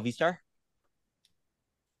it don't. Mawile V-Star?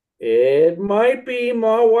 It might be There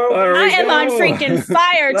I we am on go. freaking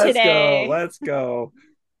fire Let's go. today. Let's go.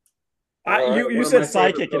 All right, You one of said my favorite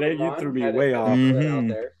psychic and you threw Pokemon. me Had way to off. put that out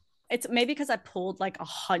there. It's maybe because I pulled like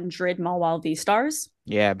 100 Mawile V-Stars.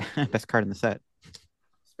 Yeah, best card in the set.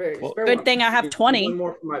 Well, Spare Good one. thing I have 20. One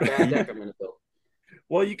more for my bad deck I'm gonna build.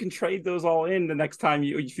 well, you can trade those all in the next time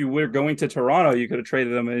if you were going to Toronto, you could have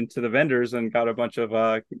traded them into the vendors and got a bunch of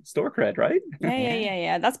store cred, right?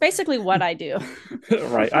 Yeah. That's basically what I do.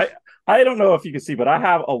 right. I don't know if you can see, but I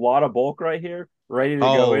have a lot of bulk right here, ready to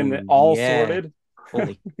go in, all sorted.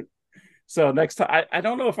 Holy. So next time, I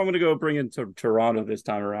don't know if I'm going to go bring into Toronto this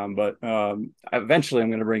time around, but eventually I'm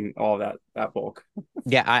going to bring all that bulk.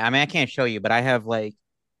 Yeah, I mean, I can't show you, but I have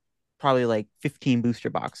probably 15 booster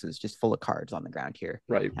boxes just full of cards on the ground here.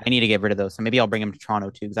 Right. I need to get rid of those. So maybe I'll bring them to Toronto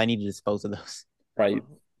too, because I need to dispose of those. Right.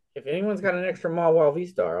 If anyone's got an extra Mawile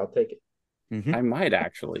V-Star, I'll take it. Mm-hmm. I might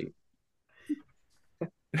actually.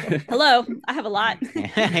 Hello, I have a lot.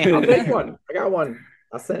 I'll take one. I got one.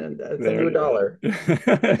 I'll send you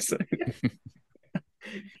 $1.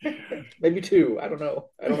 Maybe two. I don't know.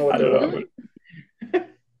 I don't know what they're worth.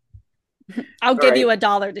 I'll give you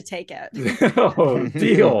 $1 to take it. Oh,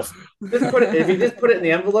 deal. If you just put it in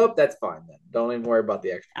the envelope, that's fine then. Don't even worry about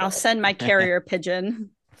the extra. I'll send my carrier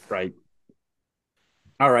pigeon. Right.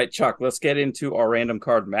 All right, Chuck, let's get into our random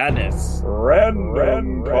card madness.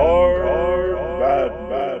 Random card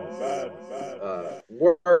madness.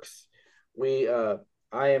 Works.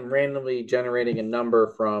 I am randomly generating a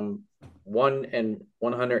number from 1 and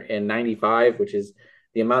 195, which is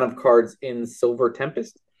the amount of cards in Silver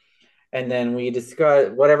Tempest. And then we discuss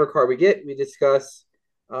whatever card we get, we discuss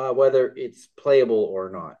whether it's playable or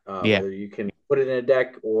not. Whether you can put it in a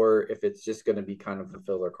deck or if it's just going to be kind of a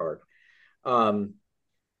filler card.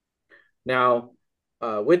 Now,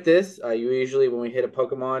 with this, you usually, when we hit a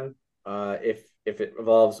Pokemon, if it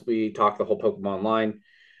evolves, we talk the whole Pokemon line.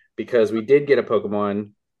 Because we did get a Pokemon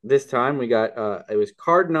this time. We got, it was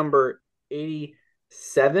card number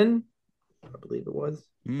 87, I believe it was.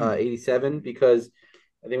 87, because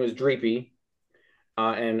I think it was Dreepy.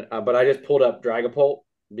 But I just pulled up Dragapult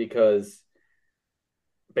because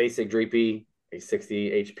basic Dreepy, a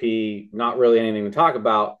 60 HP, not really anything to talk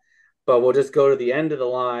about. But we'll just go to the end of the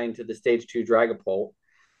line to the stage 2 Dragapult.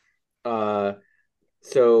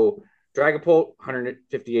 So Dragapult,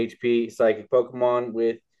 150 HP, psychic Pokemon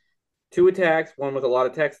with 2 attacks, one with a lot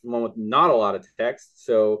of text and one with not a lot of text.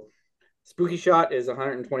 So Spooky Shot is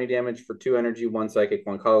 120 damage for 2 energy, 1 psychic,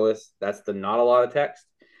 1 colorless. That's the not a lot of text.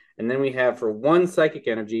 And then we have for 1 psychic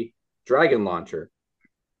energy, Dragon Launcher.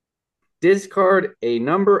 Discard a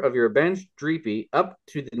number of your bench Dreepy up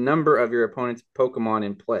to the number of your opponent's Pokemon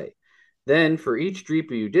in play. Then for each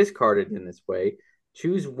Dreepy you discarded in this way,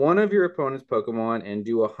 choose one of your opponent's Pokemon and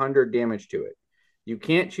do 100 damage to it. You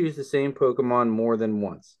can't choose the same Pokemon more than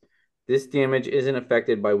once. This damage isn't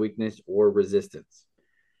affected by weakness or resistance.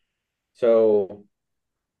 So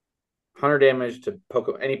 100 damage to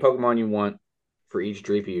any Pokemon you want for each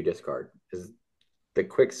Dreepy you discard is the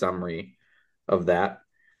quick summary of that.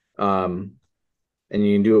 And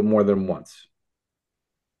you can do it more than once.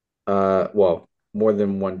 Well, more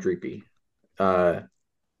than one Dreepy. What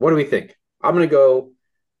do we think? I'm going to go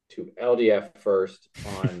to LDF first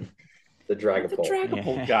on the Dragapult.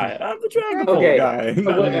 Guy. I'm the Dragapult guy.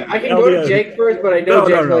 So I can go to Jake first, but I know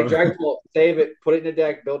Jake's like Dragapult. Save it, put it in a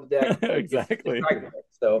deck, build a deck. Exactly.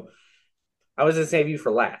 So I was going to save you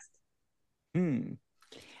for last.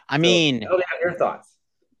 I mean, LDF, your thoughts?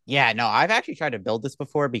 Yeah, no, I've actually tried to build this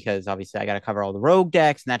before because obviously I got to cover all the rogue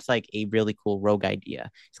decks, and that's like a really cool rogue idea.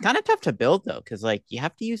 It's kind of tough to build though, because you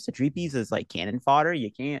have to use the Dreepies as cannon fodder. You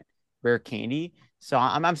can't rare candy. So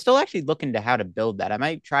I'm still actually looking to how to build that. I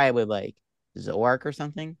might try it with Zoark or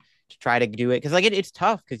something to try to do it, because it's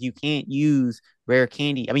tough because you can't use rare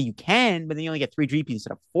candy. I mean, you can, but then you only get 3 Dreepies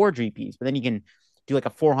instead of 4 Dreepies. But then you can do a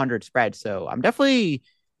 400 spread. So I'm definitely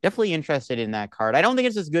interested in that card. I don't think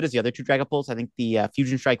it's as good as the other 2 Dragapults. I think the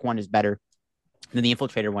Fusion Strike one is better. And then the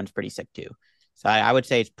Infiltrator one's pretty sick too. So I would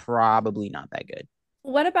say it's probably not that good.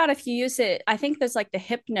 What about if you use it? I think there's the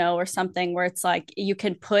Hypno or something where it's you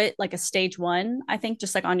can put a stage 1, I think,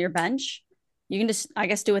 just on your bench. You can just, I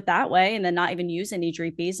guess, do it that way and then not even use any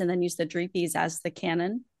Dreepies and then use the Dreepies as the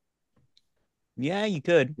cannon. Yeah, you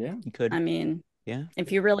could. Yeah, you could. I mean, yeah.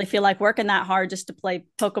 If you really feel like working that hard just to play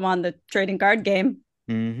Pokemon the trading card game.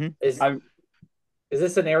 Mm-hmm. Is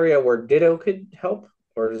this an area where Ditto could help?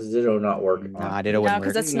 or does Ditto not work? Nah, Ditto No, wouldn't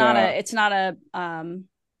because work. it's not a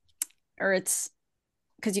or it's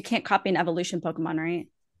because you can't copy an evolution Pokemon, right?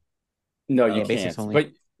 No, you Yeah, can't. basics only.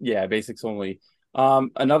 But yeah, basics only.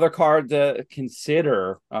 Another card to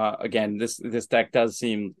consider. Again, this deck does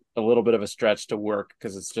seem a little bit of a stretch to work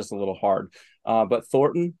because it's just a little hard. But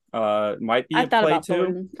Thornton might be I a thought play about too.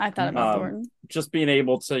 Thornton. I thought about Thornton. Just being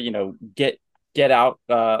able to get out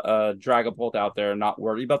Dragapult out there and not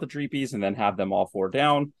worry about the Dreepies and then have them all 4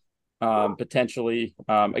 down. Potentially.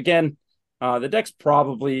 Again, the deck's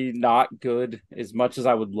probably not good as much as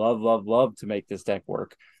I would love to make this deck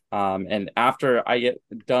work. And after I get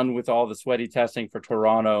done with all the sweaty testing for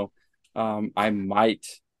Toronto, I might,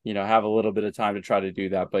 have a little bit of time to try to do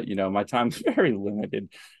that. But, my time's very limited.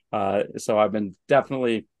 So I've been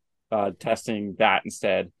definitely testing that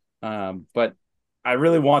instead. But I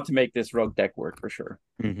really want to make this rogue deck work for sure.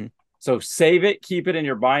 Mm-hmm. So save it, keep it in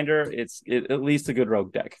your binder. It's at least a good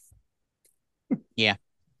rogue deck. Yeah,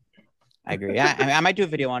 I agree. I might do a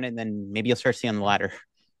video on it, and then maybe you'll start seeing the ladder.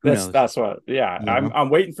 Who knows? That's what. Yeah, I'm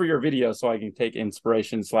waiting for your video so I can take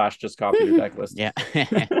inspiration / just copy your deck list. Yeah.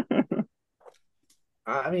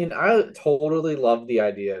 I mean, I totally love the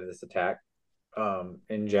idea of this attack,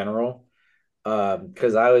 in general,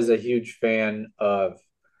 because I was a huge fan of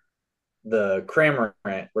the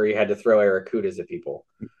Cramorant where you had to throw Aracudas at people.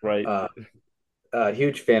 Right. A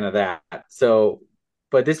huge fan of that. So,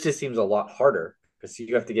 but this just seems a lot harder because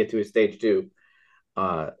you have to get to a stage 2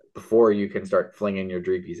 before you can start flinging your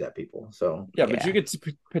Dreepies at people. So yeah, but you could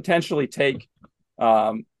potentially take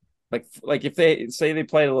like if they say they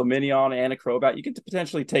played a Luminion and a Crobat, you could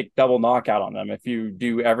potentially take double knockout on them if you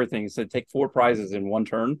do everything. So take 4 prizes in one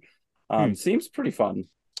turn. Seems pretty fun.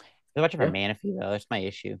 Too much of a mana fee though. That's my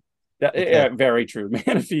issue. Yeah, very true.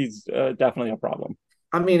 Mana fee's definitely a problem.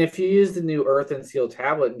 I mean, if you use the new Earth and Seal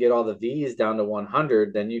tablet and get all the V's down to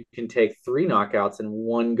 100, then you can take 3 knockouts in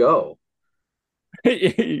one go.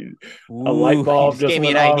 A light bulb just gave me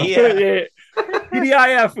an off. idea.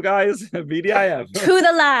 BDIF, guys. BDIF. To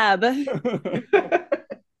the lab.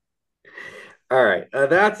 All right.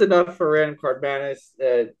 That's enough for Random Card Madness.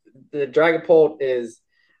 The Dragapult is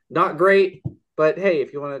not great, but hey,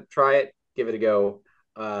 if you want to try it, give it a go.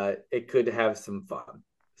 It could have some fun.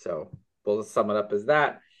 So we'll sum it up as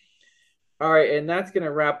that. All right. And that's going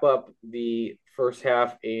to wrap up the first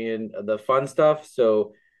half and the fun stuff.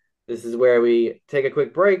 So this is where we take a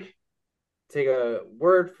quick break, take a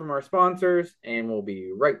word from our sponsors, and we'll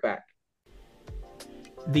be right back.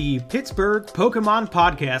 The Pittsburgh Pokemon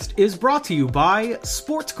Podcast is brought to you by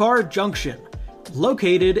Sports Card Junction.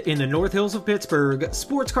 Located in the North Hills of Pittsburgh,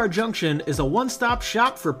 Sports Card Junction is a one-stop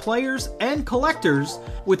shop for players and collectors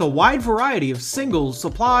with a wide variety of singles,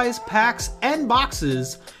 supplies, packs, and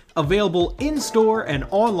boxes available in-store and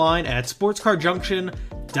online at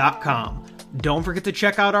sportscardjunction.com. Don't forget to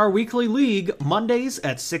check out our weekly league Mondays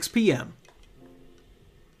at 6 p.m.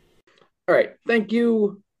 All right. Thank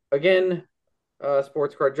you again,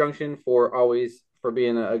 Sports Card Junction, for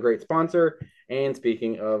being a great sponsor. And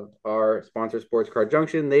speaking of our sponsor, Sports Card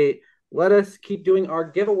Junction, they let us keep doing our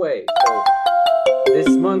giveaway. So this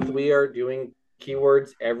month we are doing keywords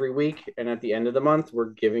every week, and at the end of the month we're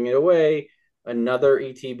giving it away, another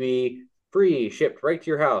ETB free, shipped right to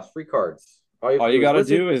your house, free cards. All you got to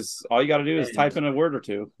do is type in a word or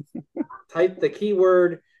two. Type the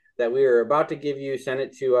keyword that we are about to give you, send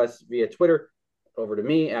it to us via Twitter, over to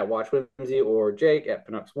me at Watch Whimsy, or Jake at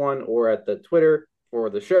Pinux1, or at the Twitter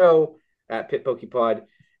for the show at Pit Pokepod.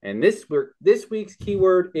 And this week's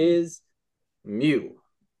keyword is Mew.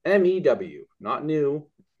 MEW, not new,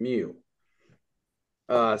 Mew.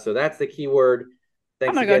 So that's the keyword.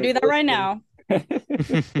 Thanks I'm gonna go do that right now.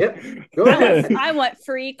 Yep. Go ahead. I want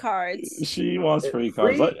free cards. She wants free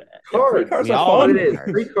cards. Free cards are fun. It is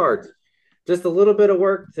free cards. Just a little bit of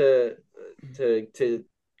work to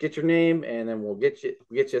get your name, and then we'll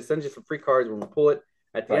send you some free cards when we pull it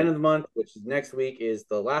at the end of the month, which is next week is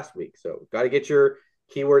the last week. So got to get your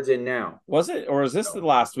keywords in now. Was it, or is this the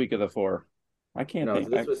last week of the 4? I can't think.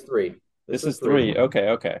 This was 3. This is 3.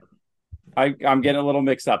 Okay. I'm getting a little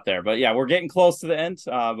mixed up there, but yeah, we're getting close to the end.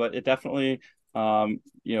 But it definitely, throw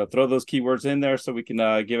those keywords in there so we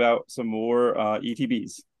can give out some more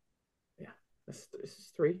ETBs. Yeah, this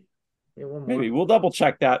is 3. Yeah, one more. Maybe we'll double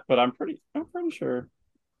check that, but I'm pretty sure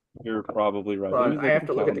you're probably right. I have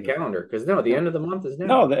to look at the calendar because the end of the month is now.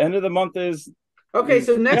 No, the end of the month is. Okay,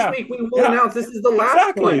 so next week we will announce this is the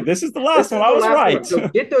last one. This is the last one. I was right. So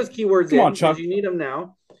get those keywords in Chuck. because you need them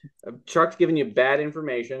now. Chuck's giving you bad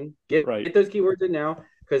information. Get those keywords in now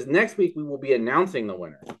because next week we will be announcing the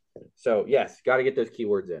winner. So yes, got to get those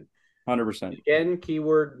keywords in. 100%. Again,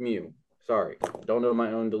 keyword Mew. Sorry, don't know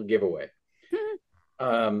my own giveaway.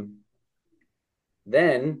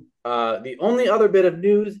 Then the only other bit of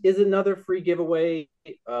news is another free giveaway.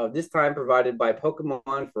 This time provided by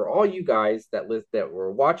Pokemon for all you guys that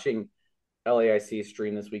were watching LAIC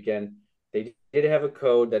stream this weekend. They did have a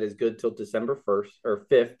code that is good till December 1st or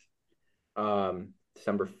 5th.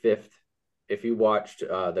 December 5th. If you watched,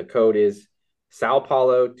 the code is Sao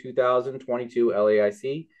Paulo 2022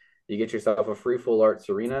 LAIC. You get yourself a free full art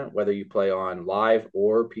Serena, whether you play on live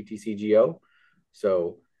or PTCGO.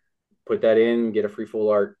 So put that in, get a free full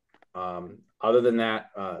art. Other than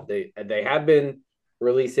that, they have been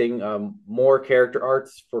releasing more character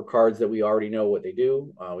arts for cards that we already know what they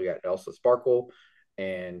do. We got Elsa Sparkle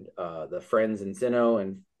and the Friends in Sinnoh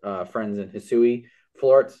and Friends in Hisui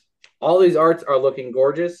full arts. All these arts are looking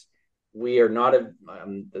gorgeous. We are not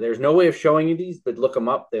there's no way of showing you these, but look them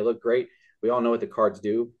up. They look great. We all know what the cards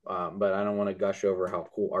do, but I don't want to gush over how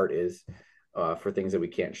cool art is for things that we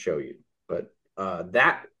can't show you. But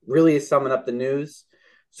that really is summing up the news.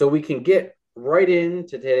 So we can get right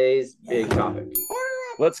into today's big topic.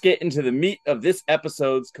 Let's get into the meat of this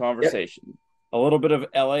episode's conversation. Yep. A little bit of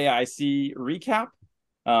LAIC recap,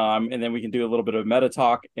 and then we can do a little bit of meta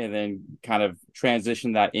talk, and then kind of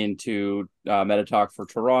transition that into meta talk for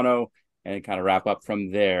Toronto, and kind of wrap up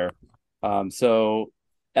from there. So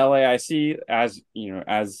LAIC, as you know,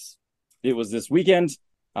 as it was this weekend.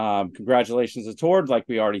 Congratulations to Tord, like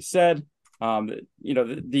we already said.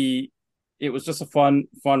 It was just a fun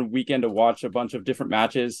weekend to watch a bunch of different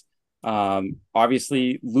matches.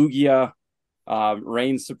 Obviously Lugia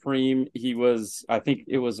reigns supreme. He was, I think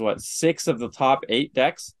it was 6 of the top 8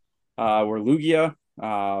 decks were Lugia.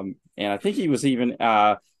 And I think he was even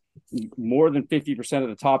more than 50% of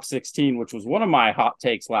the top 16, which was one of my hot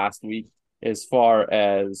takes last week as far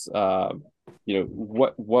as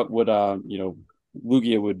what would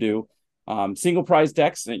Lugia would do. Single prize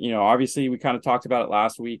decks, obviously we kind of talked about it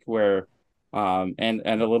last week where and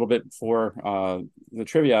a little bit before the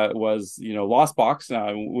trivia was Lost Box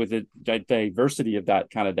with the diversity of that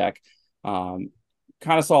kind of deck kind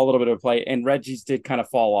of saw a little bit of play, and Reggie's did kind of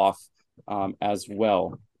fall off as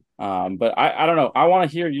well. But I don't know. I want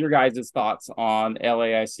to hear your guys' thoughts on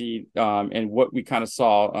LAIC and what we kind of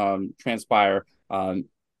saw transpire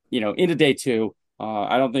into day 2.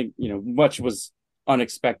 I don't think much was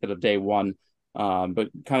unexpected of day 1, but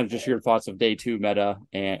kind of just your thoughts of day 2 meta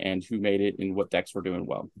and who made it and what decks were doing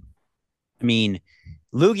well. I mean,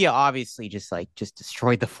 Lugia obviously just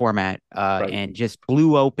destroyed the format right. And just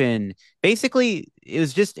blew open. Basically, it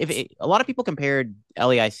was just a lot of people compared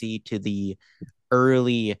LAIC to the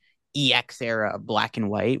early EX era of Black and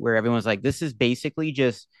White, where everyone's like, this is basically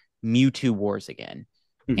just Mewtwo Wars again.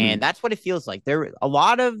 Mm-hmm. And that's what it feels like. There a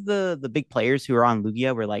lot of the big players who are on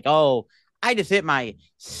Lugia were like, oh, I just hit my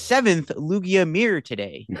 7th Lugia mirror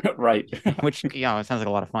today. Right. Which, it sounds like a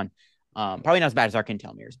lot of fun. Probably not as bad as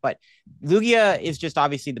Arcantel mirrors, but Lugia is just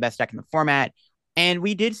obviously the best deck in the format. And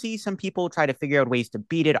we did see some people try to figure out ways to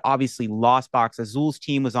beat it. Obviously, Lost Box, Azul's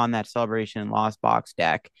team was on that Celebration Lost Box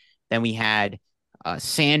deck. Then we had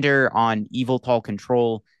Sander on Eviltal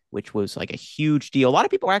Control, which was like a huge deal. A lot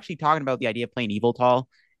of people were actually talking about the idea of playing Eviltal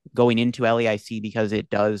going into LAIC because it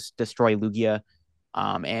does destroy Lugia.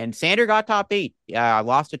 And Sander got top 8.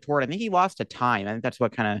 Lost to Tord. I think he lost to Time. I think that's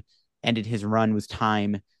what kind of ended his run was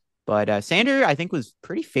Time. But Sander, I think, was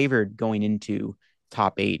pretty favored going into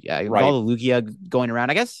top 8. Right. With all the Lugia going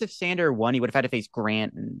around. I guess if Sander won, he would have had to face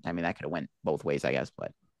Grant. And I mean, that could have went both ways, I guess.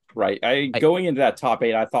 But right. Going into that top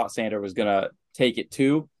 8, I thought Sander was going to take it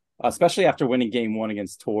too, especially after winning game 1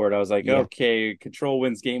 against Tord. I was like, okay, Control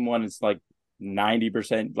wins game 1. It's like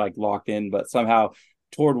 90% like locked in, but somehow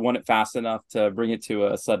Tord won it fast enough to bring it to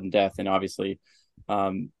a sudden death. And obviously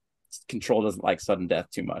Control doesn't like sudden death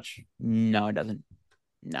too much. No, it doesn't.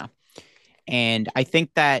 No. And I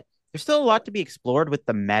think that there's still a lot to be explored with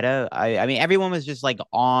the meta. I mean, everyone was just like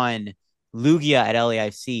on Lugia at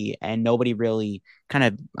LAIC and nobody really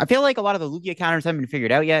I feel like a lot of the Lugia counters haven't been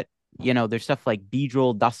figured out yet. There's stuff like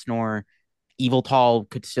Beedrill, Dusknoir, Eviltal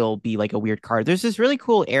could still be like a weird card. There's this really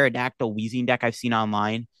cool Aerodactyl Weezing deck I've seen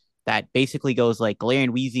online that basically goes like Galarian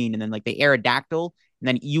Weezing and then like the Aerodactyl, and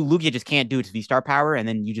then Lugia just can't do its V-Star power, and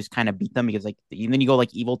then you just kind of beat them because and then you go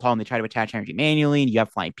like Eviltal and they try to attach energy manually, and you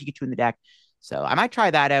have Flying Pikachu in the deck. So I might try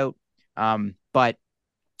that out. But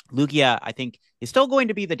Lugia, I think, is still going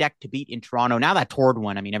to be the deck to beat in Toronto. Now that Tord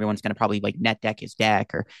won, I mean, everyone's going to probably like net deck his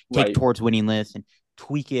deck or take Tord's winning list and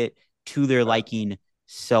tweak it to their liking.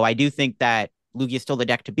 So I do think that Lugia is still the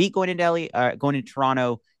deck to beat going into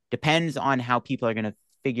Toronto. Depends on how people are going to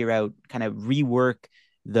figure out, kind of rework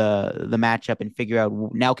the matchup and figure out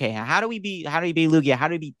now, okay, how do we beat Lugia? How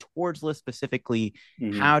do we beat Tor's list specifically?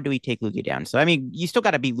 How do we take Lugia down? So I mean, you still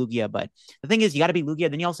got to beat Lugia, but the thing is, you got to beat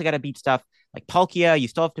Lugia, then you also got to beat stuff like Palkia. You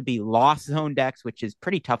still have to beat Lost Zone decks, which is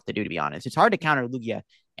pretty tough to do, to be honest. It's hard to counter Lugia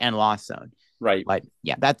and Lost Zone. Right. But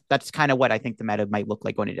yeah, that's kind of what I think the meta might look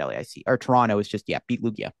like going to LAIC or Toronto. Is just beat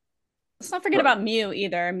Lugia. Let's not forget about Mew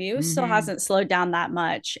either. Mew still hasn't slowed down that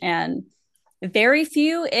much, and very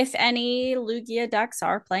few, if any, Lugia decks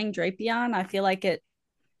are playing Drapion. I feel like it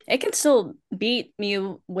can still beat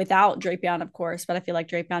Mew without Drapion, of course, but I feel like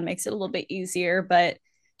Drapion makes it a little bit easier. But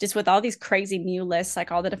just with all these crazy Mew lists,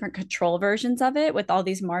 like all the different control versions of it, with all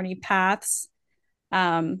these Marnie paths,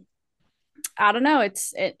 I don't know.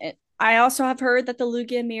 I also have heard that the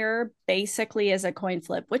Lugia mirror basically is a coin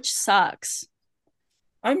flip, which sucks.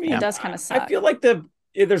 I mean, it does kind of suck. I feel like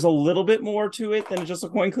there's a little bit more to it than just a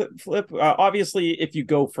coin flip. Obviously, if you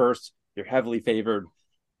go first, you're heavily favored.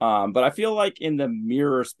 But I feel like in the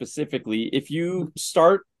mirror specifically, if you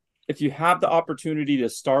have the opportunity to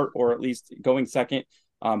start or at least going second,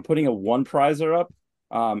 putting a one prizer up,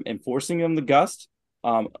 and forcing them to gust,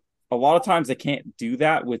 a lot of times they can't do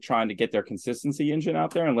that with trying to get their consistency engine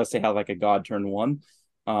out there unless they have like a god turn one,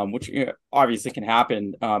 which obviously can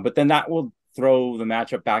happen. But then that will throw the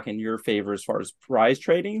matchup back in your favor as far as prize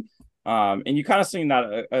trading. And you kind of seen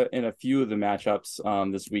that in a few of the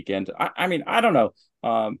matchups this weekend. I mean, I don't know.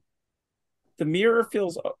 The mirror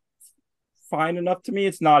feels fine enough to me.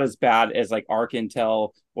 It's not as bad as like Arc Intel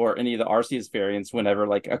or any of the Arceus variants whenever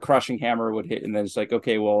like a crushing hammer would hit and then it's like,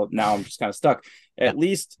 okay, well, now I'm just kind of stuck. At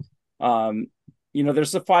least,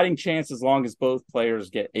 there's a fighting chance as long as both players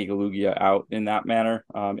get Lugia out in that manner.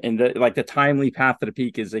 And the timely path to the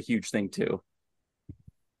peak is a huge thing too.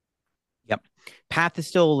 Yep. Path is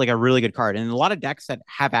still like a really good card. And a lot of decks that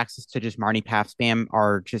have access to just Marnie Path spam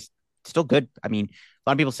are just still good. I mean, a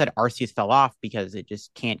lot of people said Arceus fell off because it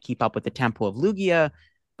just can't keep up with the tempo of Lugia.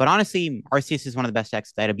 But honestly, Arceus is one of the best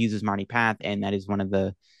decks that abuses Marnie Path. And that is one of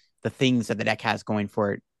the things that the deck has going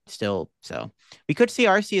for it still. So we could see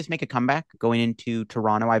Arceus make a comeback going into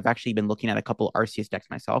Toronto. I've actually been looking at a couple Arceus decks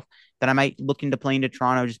myself that I might look into playing to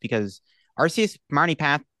Toronto just because Arceus Marnie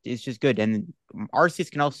Path is just good. And Arceus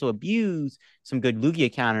can also abuse some good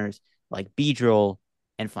Lugia counters like Beedrill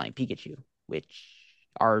and Flying Pikachu, which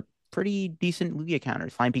are pretty decent Lugia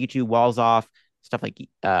counters. Flying Pikachu walls off stuff like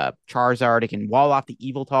Charizard. It can wall off the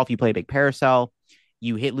Eviltal if you play a big Paracel.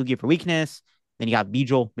 You hit Lugia for weakness. Then you got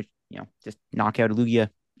Beedrill, which just knock out a Lugia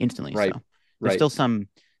instantly. Right. So there's still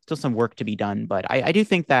some work to be done, but I do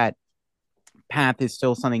think that Path is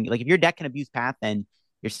still something like if your deck can abuse Path, then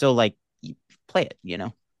you're still like you play it.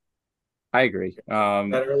 I agree.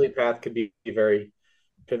 That early Path could be very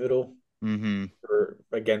pivotal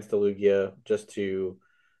against the Lugia, just to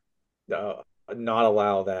not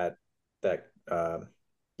allow that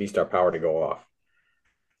V-Star power to go off.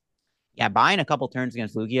 Yeah, buying a couple turns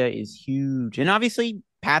against Lugia is huge. And obviously,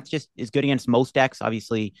 Path just is good against most decks.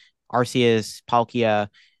 Obviously, Arceus, Palkia,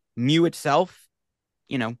 Mew itself.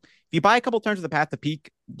 If you buy a couple turns of the Path to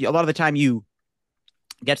peak, a lot of the time you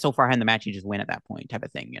get so far ahead in the match, you just win at that point type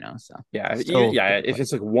of thing, So if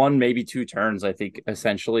it's like one, maybe two turns, I think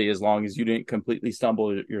essentially, as long as you didn't completely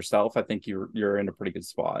stumble yourself, I think you're in a pretty good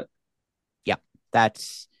spot. Yeah,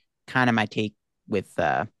 that's kind of my take with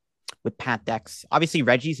Path decks. Obviously,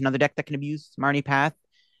 Reggie's another deck that can abuse Marnie Path,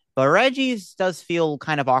 but Reggie's does feel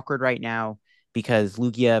kind of awkward right now because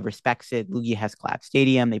Lugia respects it. Lugia has Collapse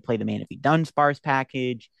Stadium. They play the Mana Be Dunsparce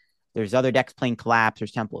package. There's other decks playing Collapse.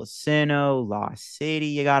 There's Temple of Sinnoh, Lost City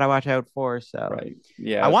you got to watch out for. So right.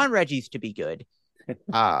 Yeah. I want Reggie's to be good.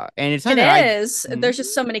 And it's There's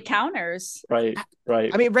just so many counters. Right.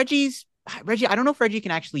 I mean, Reggie, I don't know if Reggie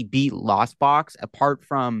can actually beat Lost Box apart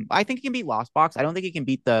from, I think he can beat Lost Box. I don't think he can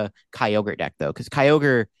beat the Kyogre deck though, because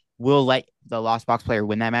Kyogre will let the Lost Box player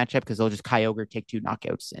win that matchup because they'll just Kyogre take 2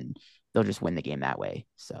 knockouts and they'll just win the game that way.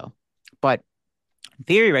 So, but in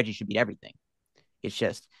theory, Reggie should beat everything. It's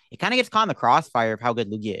just, it kind of gets caught in the crossfire of how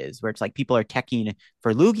good Lugia is, where it's like people are teching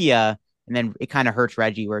for Lugia and then it kind of hurts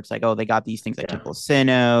Reggie where it's like, oh, they got these things like Temple of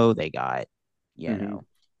Sinnoh, they got,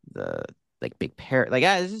 the like big pair, like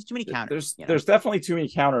there's just too many counters. There's definitely too many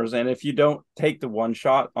counters, and if you don't take the one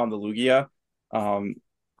shot on the Lugia,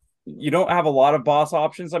 you don't have a lot of boss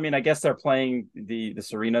options. I mean, I guess they're playing the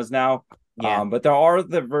Serenas now, but there are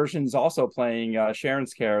the versions also playing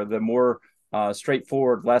Sharon's Care, the more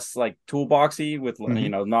straightforward, less like toolboxy with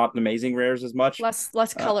not amazing rares as much,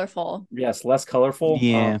 less colorful. Yes, less colorful.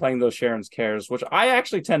 Playing those Sharon's Cares, which I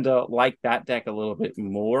actually tend to like that deck a little bit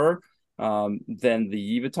more than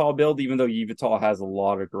the Yveltal build, even though Yveltal has a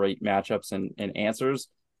lot of great matchups and answers.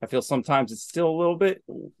 I feel sometimes it's still a little bit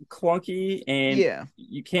clunky, and Yeah.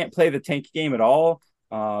 you can't play the tank game at all.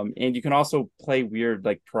 And you can also play weird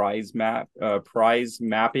like prize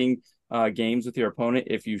mapping games with your opponent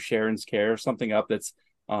if you share and scare something up that's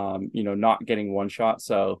not getting one shot.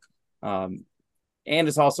 So and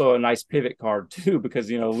it's also a nice pivot card too, because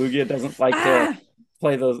Lugia doesn't like to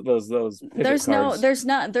play those pivot cards.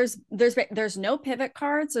 There's no pivot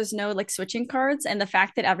cards, there's no like switching cards, and the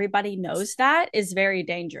fact that everybody knows that is very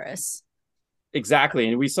dangerous. Exactly,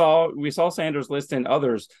 and we saw Sanders List and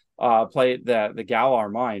others play the Galar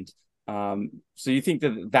Mind. So you think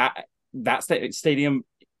that stadium,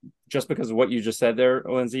 just because of what you just said there,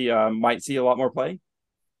 Lindsay, might see a lot more play?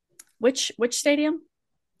 Which stadium?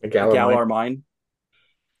 The Galar Mine.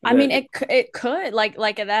 I mean, it could like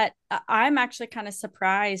that. I'm actually kind of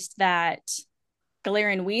surprised that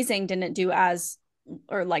Galarian Weezing didn't do as,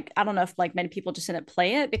 or like I don't know if like many people just didn't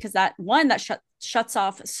play it, because that shuts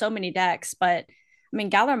off so many decks. But I mean,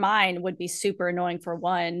 Galar Mine would be super annoying for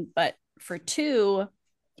one, but for two,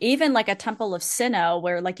 even like a Temple of Sinnoh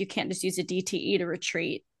where like you can't just use a DTE to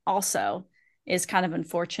retreat also is kind of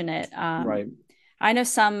unfortunate. Right. I know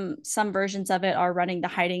some versions of it are running the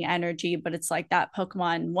hiding energy, but it's like that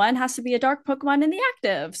Pokemon one has to be a dark Pokemon in the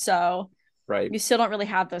active. So right. you still don't really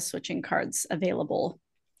have those switching cards available.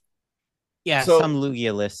 Yeah, So, some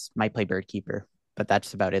Lugia lists might play Bird Keeper, but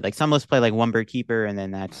that's about it. Like some lists play like one Bird Keeper, and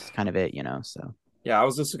then that's kind of it, So yeah, I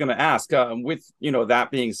was just going to ask. With that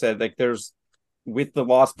being said, like there's with the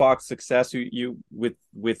Lost Box success, you with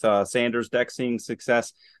Sanders deck seeing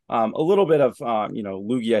success, a little bit of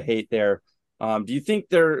Lugia hate there. Do you think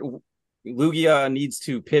Lugia needs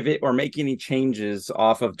to pivot or make any changes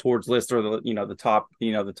off of towards list, or the top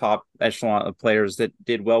echelon of players that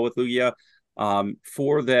did well with Lugia,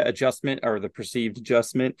 for the adjustment or the perceived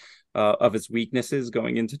adjustment of its weaknesses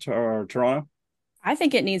going into Toronto? I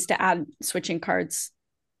think it needs to add switching cards.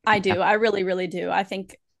 I do. I really, really do. I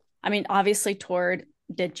mean, obviously Tord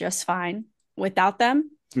did just fine without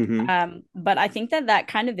them. Mm-hmm. But I think that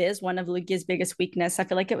kind of is one of Lugia's biggest weakness. I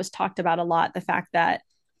feel like it was talked about a lot, the fact that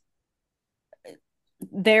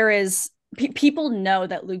people know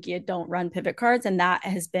that Lugia don't run pivot cards, and that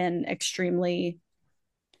has been extremely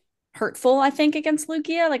hurtful, I think, against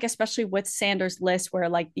Lugia, like especially with Sanders list where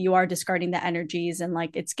like you are discarding the energies and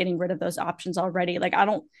like it's getting rid of those options already. Like I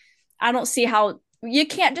don't see how you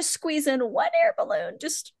can't just squeeze in one air balloon,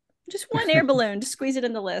 just one air balloon, just squeeze it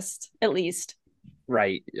in the list at least.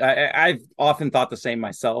 Right. I've often thought the same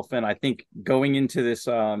myself, and I think going into this,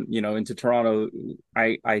 into Toronto,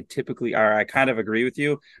 I typically, or I kind of agree with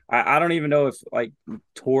you. I don't even know if like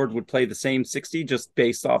Tord would play the same 60 just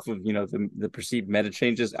based off of the perceived meta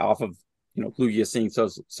changes off of Lugia seeing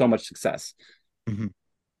so much success. Mm-hmm.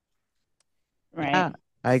 Right. Yeah,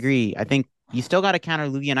 I agree. I think you still got to counter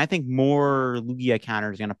Lugia, and I think more Lugia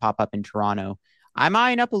counters going to pop up in Toronto. I'm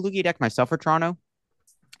eyeing up a Lugia deck myself for Toronto,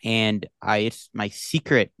 and it's my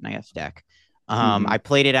secret, I guess, deck. I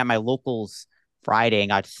played it at my locals Friday and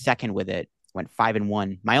got second with it. Went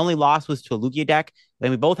 5-1. My only loss was to a Lugia deck,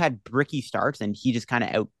 and we both had bricky starts, and he just kind of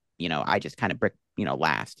out. I just kind of brick,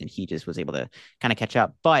 last, and he just was able to kind of catch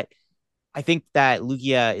up. But I think that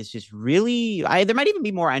Lugia is just really, there might even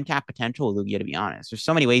be more untapped potential with Lugia, to be honest. There's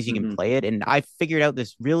so many ways you can play it. And I figured out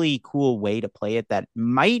this really cool way to play it that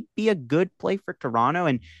might be a good play for Toronto.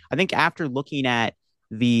 And I think after looking at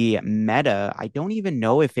the meta, I don't even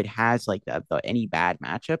know if it has like any bad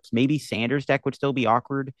matchups. Maybe Sanders deck would still be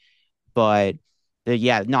awkward, but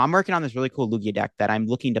I'm working on this really cool Lugia deck that I'm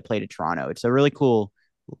looking to play to Toronto. It's a really cool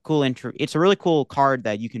intro. It's a really cool card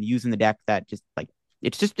that you can use in the deck that just like,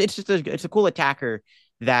 it's a cool attacker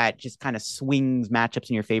that just kind of swings matchups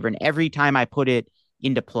in your favor. And every time I put it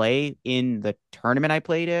into play in the tournament I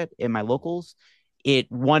played it in my locals,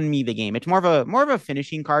 it won me the game. It's more of a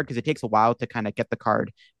finishing card because it takes a while to kind of get the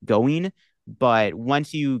card going. But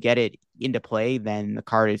once you get it into play, then the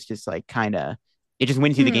card is just like it just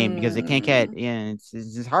wins you the game because it can't get in. It's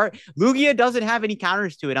just hard. Lugia doesn't have any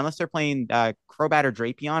counters to it unless they're playing Crobat or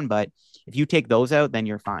Drapion. But if you take those out, then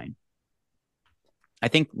you're fine. I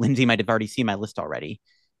think Lindsay might have already seen my list already,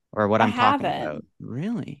 or what I'm talking about.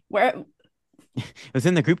 Really? Where? It was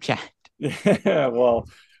in the group chat. Well,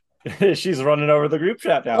 she's running over the group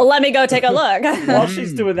chat now. Well, let me go take a look. While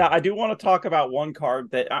she's doing that, I do want to talk about one card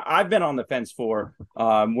that I've been on the fence for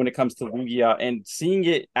when it comes to Lugia, and seeing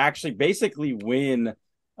it actually basically win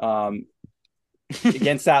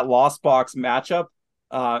against that Lost Box matchup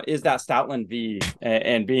is that Stoutland V,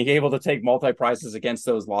 and being able to take multi-prizes against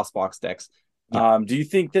those Lost Box decks. Yeah. Do you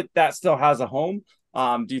think that still has a home?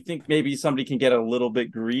 Do you think maybe somebody can get a little bit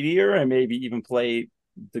greedier and maybe even play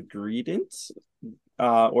the Greedents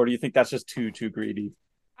or do you think that's just too greedy?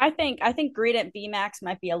 I think Gradient VMAX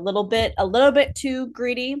might be a little bit too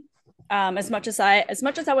greedy. As much as I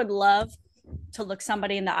would love to look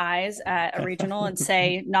somebody in the eyes at a regional and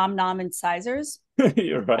say nom nom incisors.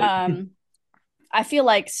 You're right. I feel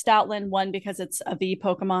like Stoutland won because it's a V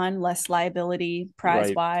Pokemon, less liability prize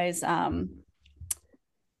Right. wise.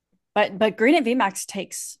 But Gradient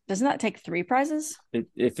VMAX doesn't that take 3 prizes?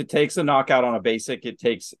 If it takes a knockout on a basic, it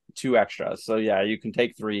takes 2 extras. So yeah, you can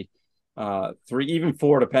take three, even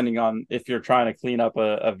 4, depending on if you're trying to clean up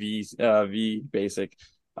a V basic.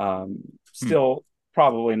 Still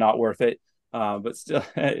probably not worth it. But still,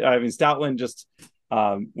 I mean, Stoutland just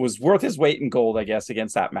was worth his weight in gold, I guess,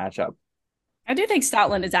 against that matchup. I do think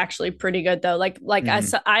Stoutland is actually pretty good though.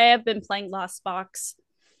 As I have been playing Lost Box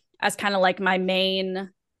as kind of like my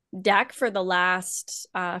main deck for the last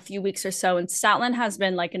few weeks or so, and Stoutland has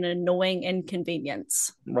been like an annoying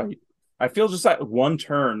inconvenience. Right. I feel just that one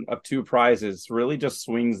turn of 2 prizes really just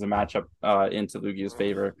swings the matchup into Lugia's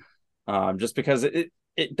favor, just because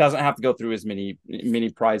it doesn't have to go through as many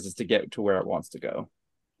prizes to get to where it wants to go.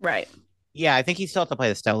 Right. Yeah, I think you still have to play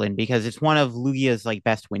the Stellan because it's one of Lugia's like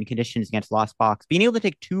best win conditions against Lost Box. Being able to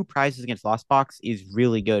take 2 prizes against Lost Box is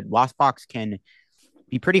really good. Lost Box can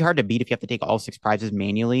be pretty hard to beat if you have to take all 6 prizes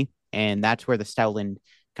manually, and that's where the Stellan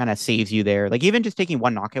kind of saves you there. Like even just taking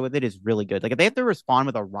 1 knockout with it is really good. Like if they have to respond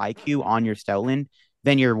with a Raikou on your Stellan,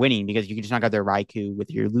 then you're winning because you can just knock out their Raikou with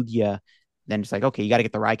your Lugia. Then it's like, okay, you got to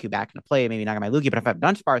get the Raikou back into play. Maybe knock out my Lugia, but if I have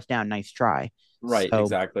Dunsparce down, nice try. Right, So,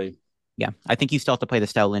 exactly. yeah, I think you still have to play the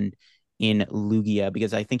Stellan in Lugia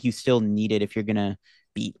because I think you still need it if you're gonna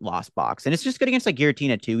beat Lost Box. And it's just good against like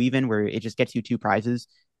Giratina too, even where it just gets you 2 prizes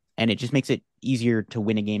and it just makes it easier to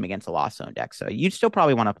win a game against a Lost Zone deck. So you'd still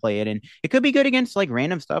probably want to play it. And it could be good against like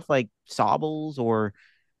random stuff like Sobbles or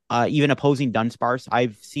even opposing Dunsparce.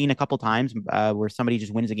 I've seen a couple times where somebody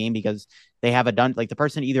just wins a game because they have like the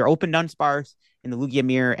person either opened Dunsparce in the Lugia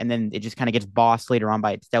mirror and then it just kind of gets bossed later on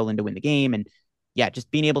by Stellan to win the game. And yeah,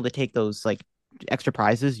 just being able to take those like extra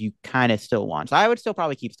prizes you kind of still want. So I would still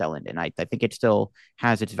probably keep Stellan, and I think it still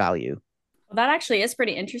has its value. Well, that actually is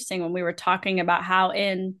pretty interesting when we were talking about how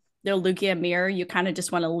in the Lugia mirror you kind of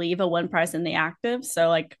just want to leave a 1 prize in the active. So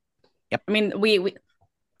like, yep. I mean, we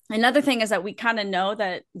another thing is that we kind of know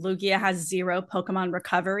that Lugia has 0 Pokemon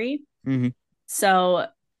recovery. Mm-hmm. So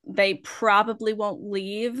they probably won't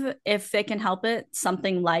leave if they can help it.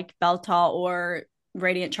 Something like Beltal or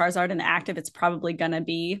Radiant Charizard in the active, it's probably going to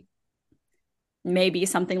be maybe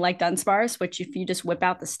something like Dunsparce, which if you just whip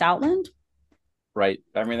out the Stoutland. Right.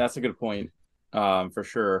 I mean, that's a good point, for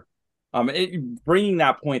sure. Bringing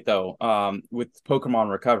that point though, with Pokemon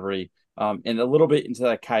recovery, and a little bit into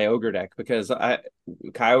that Kyogre deck because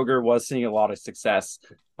Kyogre was seeing a lot of success.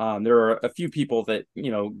 There were a few people that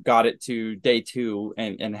got it to day 2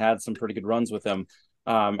 and had some pretty good runs with him.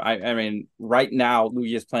 I mean, right now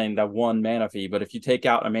Lugia is playing that 1 Manaphy, but if you take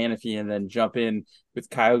out a Manaphy and then jump in with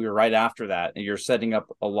Kyogre right after that, and you're setting up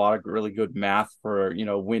a lot of really good math for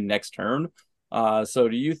win next turn. So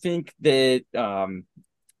do you think that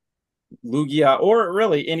Lugia or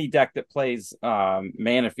really any deck that plays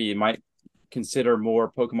Manaphy might consider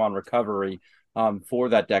more Pokemon recovery for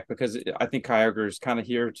that deck? Because I think Kyogre is kind of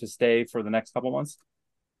here to stay for the next couple months.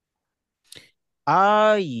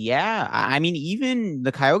 Yeah. I mean, even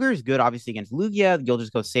the Kyogre is good, obviously, against Lugia. You'll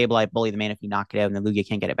just go Sableye, bully the Manaphy, knock it out, and the Lugia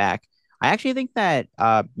can't get it back. I actually think that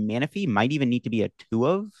Manaphy might even need to be a 2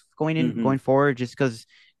 of going forward, just because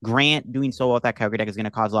Grant doing so well with that Kyogre deck is going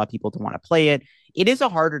to cause a lot of people to want to play it. It is a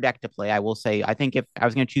harder deck to play, I will say. I think if I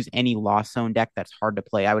was going to choose any Lost Zone deck that's hard to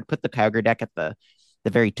play, I would put the Kyogre deck at the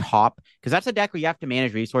very top because that's a deck where you have to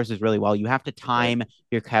manage resources really well. You have to time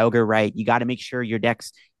your Kyogre right. You got to make sure your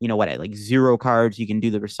deck's, at like 0 cards, you can do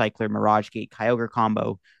the Recycler, Mirage Gate, Kyogre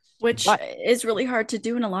combo. Which is really hard to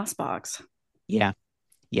do in a Lost Box. Yeah.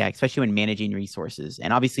 Yeah, especially when managing resources.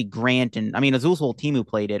 And obviously Grant and Azul's whole team who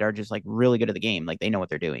played it are just like really good at the game. Like they know what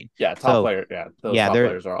they're doing. Yeah, top player. Yeah, those top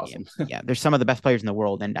players are awesome. Yeah, they're some of the best players in the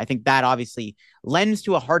world. And I think that obviously lends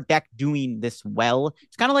to a hard deck doing this well.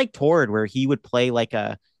 It's kind of like Tord, where he would play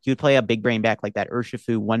a big brain deck like that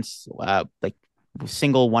Urshifu once like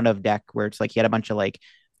single 1 of deck where it's like he had a bunch of like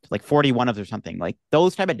 41 ofs or something. Like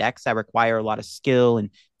those type of decks that require a lot of skill and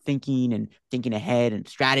thinking ahead and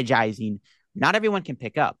strategizing. Not everyone can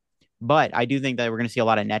pick up, but I do think that we're going to see a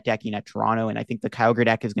lot of net decking at Toronto, and I think the Kyogre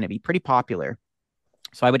deck is going to be pretty popular.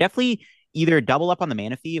 So I would definitely either double up on the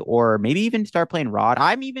Manaphy or maybe even start playing Rod.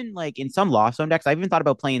 I'm even like in some Lost Zone decks, I've even thought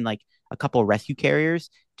about playing like a couple rescue carriers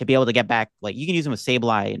to be able to get back. Like you can use them with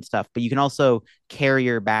Sableye and stuff, but you can also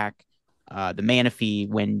carrier back the Manaphy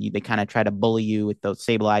when they kind of try to bully you with those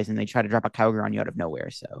Sableyes and they try to drop a Kyogre on you out of nowhere.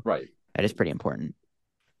 So Right. that is pretty important.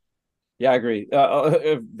 Yeah, I agree.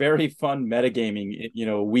 A very fun metagaming,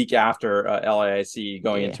 a week after LAIC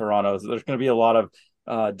going in Toronto. So there's going to be a lot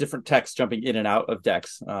of different techs jumping in and out of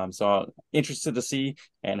decks. So interested to see,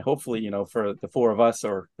 and hopefully, for the four of us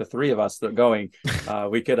or the three of us that are going,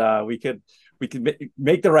 we could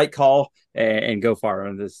make the right call and go far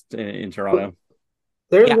in this in Toronto.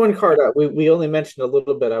 There's one card we only mentioned a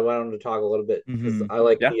little bit. I wanted to talk a little bit because I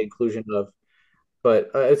like the inclusion of,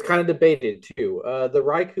 but it's kind of debated too. The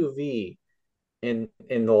Raikou V in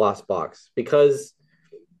the Lost Box, because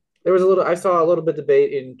I saw a little bit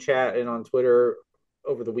debate in chat and on Twitter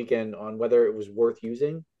over the weekend on whether it was worth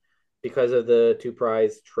using because of the two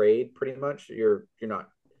prize trade. Pretty much, you're not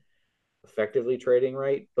effectively trading,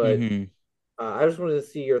 right? But I just wanted to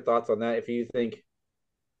see your thoughts on that. If you think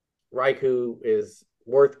Raikou is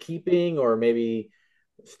worth keeping, or maybe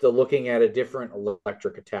still looking at a different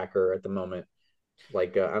electric attacker at the moment.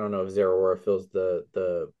 Like I don't know if Zeraora fills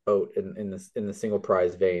the boat in the single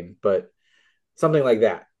prize vein, but something like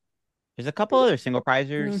that. There's a couple other single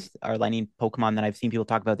prizers or lightning Pokemon that I've seen people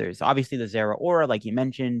talk about. There's obviously the Zeraora, like you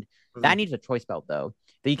mentioned. That needs a choice belt though.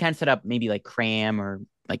 That you can set up maybe like Cram or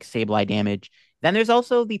like Sableye damage. Then there's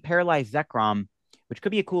also the Paralyzed Zekrom, which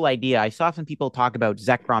could be a cool idea. I saw some people talk about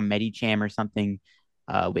Zekrom Medicham or something,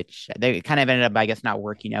 which they kind of ended up, I guess, not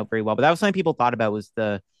working out very well. But that was something people thought about, was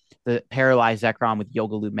the Paralyzed Zekrom with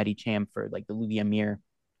Yoga Loop Medicham for like the Lugia Mirror,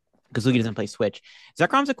 because Lugia doesn't play Switch.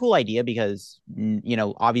 Zekrom's a cool idea because,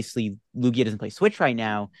 obviously Lugia doesn't play Switch right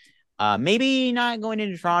now. Maybe not going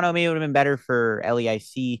into Toronto. Maybe it would have been better for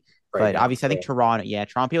LEIC. But obviously, I think Toronto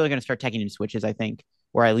people are going to start taking in Switches, I think,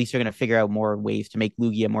 or at least they're going to figure out more ways to make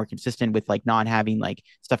Lugia more consistent with like not having like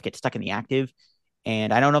stuff get stuck in the active.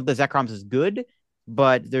 And I don't know if the Zekroms is good,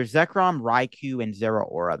 but there's Zekrom, Raikou, and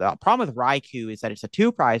Zeraora. The problem with Raikou is that it's a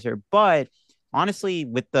two prizer, but honestly,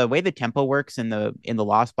 with the way the tempo works in the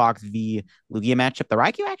Lost Box v Lugia matchup, the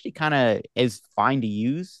Raikou actually kind of is fine to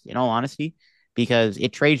use, in all honesty, because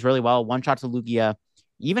it trades really well. One shots of Lugia.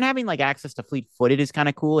 Even having like access to Fleet Footed is kind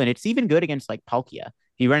of cool, and it's even good against like Palkia.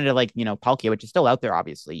 If you run into like Palkia, which is still out there,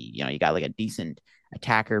 obviously, you got like a decent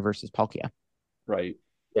attacker versus Palkia. Right.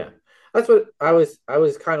 Yeah, that's what I was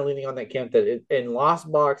kind of leaning on that camp, that in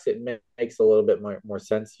Lost Box it makes a little bit more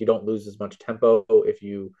sense. You don't lose as much tempo if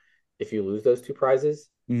you lose those two prizes,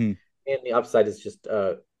 and the upside is just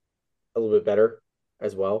a little bit better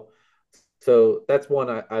as well. So that's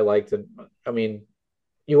one I liked. And I mean,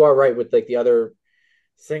 you are right with like the other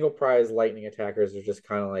single prize lightning attackers are just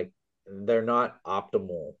kind of like, they're not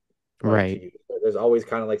optimal, right? There's always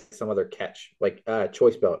kind of like some other catch, like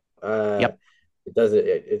choice belt. Yep.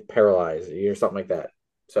 It paralyzed or something like that.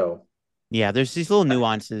 So yeah, there's these little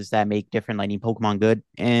nuances that make different lightning Pokemon good.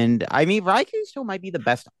 And I mean, Raikou still might be the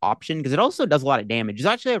best option because it also does a lot of damage. It's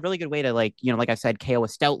actually a really good way to, like, like I said, KO a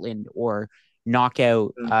Stoutland or knock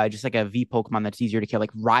out just like a V Pokemon that's easier to kill.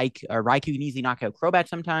 Like Raikou can easily knock out Crobat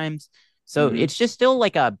sometimes. So it's just still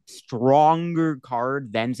like a stronger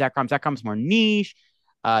card than Zekrom. Zekrom's more niche.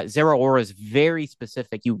 Zeraora is very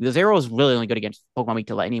specific. Zeraora is really only good against Pokemon weak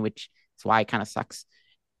to lightning, which is why it kind of sucks.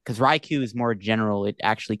 Because Raikou is more general. It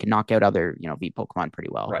actually can knock out other, V Pokemon pretty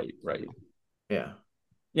well. Right. Yeah.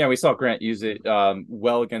 Yeah, we saw Grant use it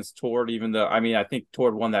well against Tord, even though, I mean, I think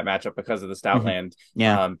Tord won that matchup because of the Stoutland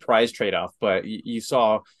prize trade-off. But you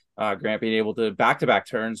saw Grant being able to back-to-back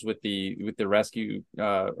turns with the rescue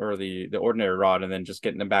or the ordinary rod, and then just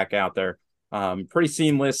getting them back out there. Pretty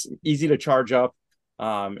seamless, easy to charge up.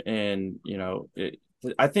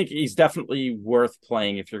 I think he's definitely worth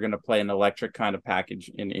playing if you're going to play an electric kind of package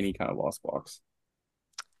in any kind of Lost Box.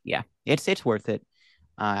 Yeah, it's worth it.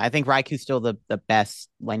 I think Raikou's still the best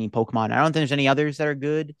lightning Pokemon. I don't think there's any others that are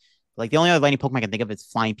good. Like the only other lightning Pokemon I can think of is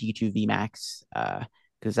Flying Pikachu VMAX,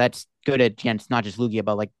 because that's good against not just Lugia,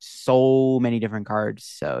 but like so many different cards.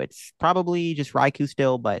 So it's probably just Raikou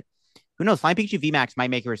still, but who knows? Flying Pikachu VMAX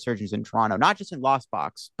might make a resurgence in Toronto, not just in Lost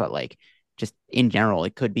Box, but like just in general.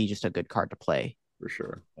 It could be just a good card to play. For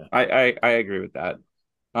sure. I agree with that.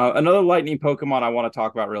 Another lightning Pokemon I want to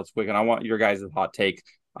talk about real quick, and I want your guys' hot take.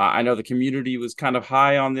 I know the community was kind of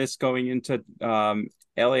high on this going into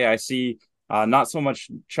LAIC. Not so much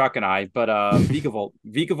Chuck and I, but Vikavolt.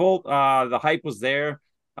 Vikavolt, the hype was there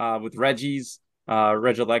with Regieleki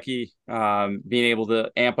being able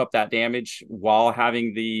to amp up that damage while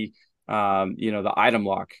having the item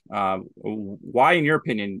lock. Why, in your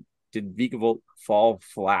opinion, did Vikavolt fall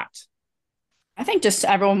flat? I think just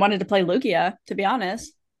everyone wanted to play Lugia, to be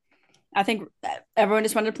honest. I think everyone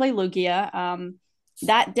just wanted to play Lugia.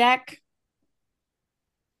 That deck,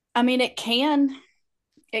 I mean, it can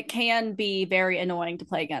be very annoying to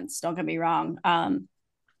play against. Don't get me wrong.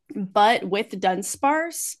 But with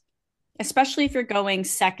Dunsparce, especially if you're going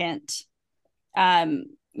second,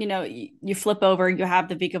 you flip over, you have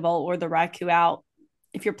the Vikavolt or the Raikou out.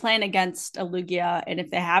 If you're playing against a Lugia and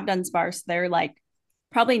if they have Dunsparce, they're like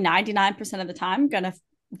probably 99% of the time gonna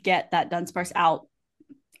get that Dunsparce out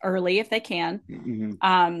early if they can. Mm-hmm.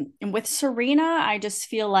 And with Serena, I just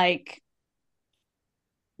feel like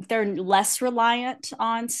they're less reliant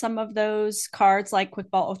on some of those cards like Quick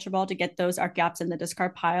Ball, Ultra Ball to get those Archeops in the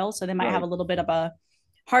discard pile. So they might have a little bit of a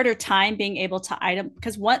harder time being able to item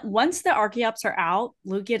because once the Archeops are out,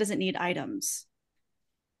 Lugia doesn't need items.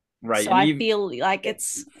 Right. So I feel like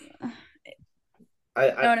it's.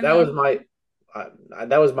 That was my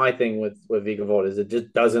that was my thing with Vikavolt is it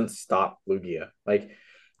just doesn't stop Lugia. Like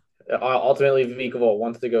ultimately, Vikavolt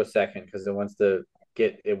wants to go second because it wants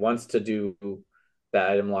to do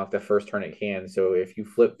that item lock the first turn it can. So if you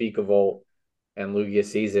flip Vikavolt and Lugia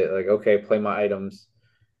sees it, like okay, play my items,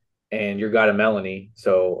 and you're got a Melanie.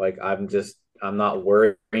 So like I'm not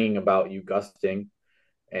worrying about you gusting,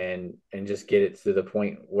 and just get it to the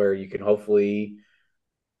point where you can hopefully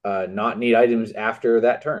not need items after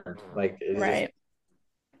that turn. Like it's right. just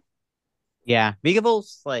Yeah,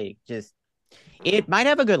 Vigavolt's like just it might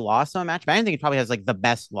have a good loss on match, but I don't think it probably has like the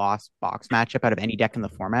best loss box matchup out of any deck in the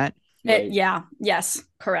format. Yeah. Yes.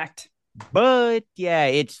 Correct. But yeah,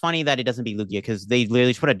 it's funny that it doesn't beat Lugia because they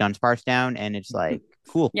literally just put a Dunsparce down and it's like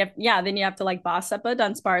cool. Yeah. Then you have to like boss up a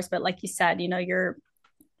Dunsparce, but like you said, you're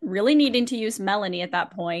really needing to use Melanie at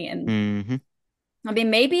that point. And I mean,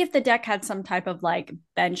 maybe if the deck had some type of like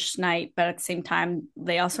bench snipe, but at the same time,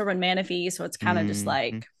 they also run Mana V, so it's kind of just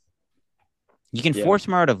like you can force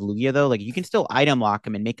him out of Lugia though. Like you can still item lock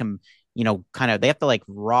him and make him, kind of they have to like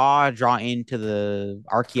raw draw into the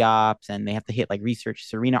Archeops and they have to hit like research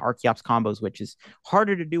Serena Archeops combos, which is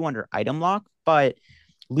harder to do under item lock. But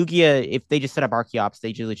Lugia, if they just set up Archeops, they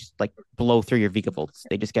usually just like blow through your Vigavolts.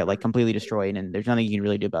 They just get like completely destroyed, and there's nothing you can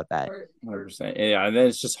really do about that. 100%. Yeah, and then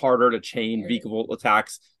it's just harder to chain Vikavolt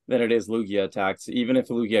attacks than it is Lugia attacks. Even if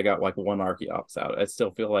Lugia got like one Archeops out, I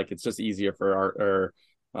still feel like it's just easier for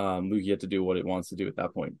Lugia to do what it wants to do at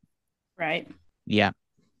that point. Right. Yeah,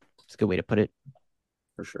 it's a good way to put it.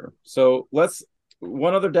 For sure. So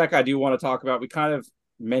one other deck I do want to talk about. We kind of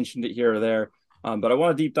mentioned it here or there. But I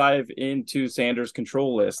want to deep dive into Sanders'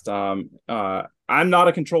 control list. I'm not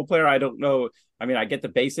a control player. I don't know. I mean, I get the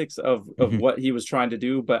basics of what he was trying to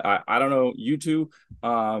do, but I don't know. You two,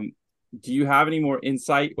 do you have any more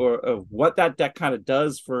insight or of what that deck kind of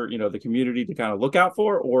does for, the community to kind of look out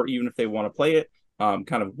for, or even if they want to play it,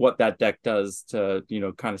 kind of what that deck does to,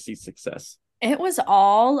 kind of see success? It was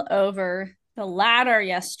all over the ladder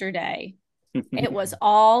yesterday. It was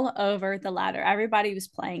all over the ladder. Everybody was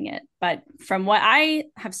playing it. But from what I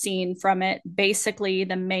have seen from it, basically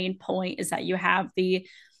the main point is that you have the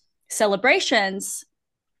celebrations,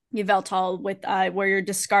 Yveltal, with where you're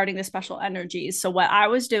discarding the special energies. So what I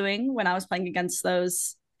was doing when I was playing against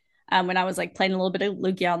those, when I was like playing a little bit of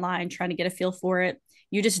Lugia online, trying to get a feel for it,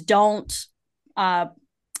 you just don't,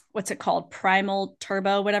 what's it called? Primal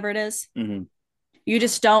Turbo, whatever it is. Mm-hmm. You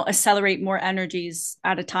just don't accelerate more energies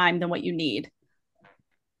at a time than what you need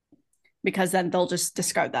because then they'll just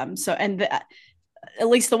discard them. So, at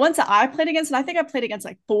least the ones that I played against, and I think I played against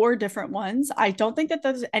like 4 different ones. I don't think that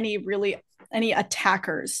there's any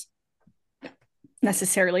attackers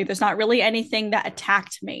necessarily. There's not really anything that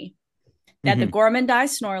attacked me. They had the Gormandai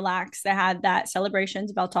Snorlax. They had that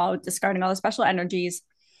Celebrations Beltal discarding all the special energies.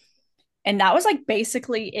 And that was like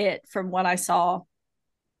basically it from what I saw.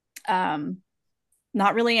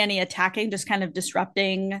 Not really any attacking, just kind of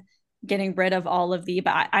disrupting, getting rid of all of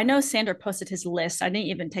but I know Sander posted his list. I didn't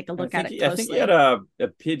even take a look at it closely. I think he had a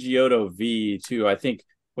Pidgeotto V too, I think.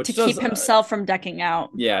 To keep himself from decking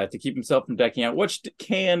out. Yeah, to keep himself from decking out, which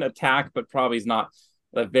can attack, but probably is not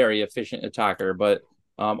a very efficient attacker. But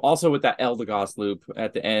also with that Eldegoss loop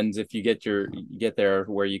at the ends, if you get there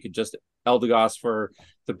where you could just Eldegoss for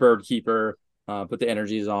the Bird Keeper, put the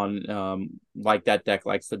energies on, like that deck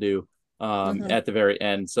likes to do. At the very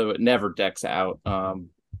end, so it never decks out. And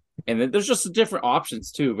then there's just different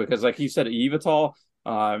options too, because like you said, Yveltal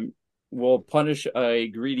will punish a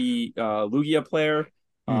greedy Lugia player,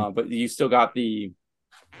 but you still got the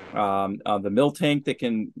mill tank that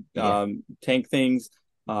can tank things.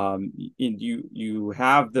 You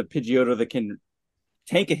have the Pidgeotto that can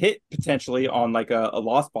tank a hit potentially on like a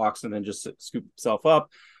lost box and then just scoop itself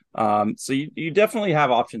up. So you definitely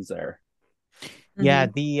have options there. Yeah,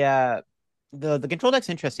 the control deck's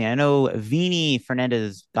interesting. I know Vini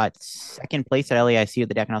Fernandez got second place at LAIC with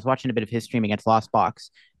the deck, and I was watching a bit of his stream against Lost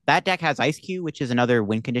Box, that deck has Ice Cube, which is another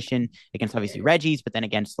win condition against obviously Reggie's, but then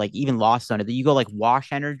against like even Lost Zone. If you go like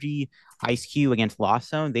Wash Energy, Ice Cube against Lost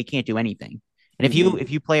Zone, they can't do anything. And if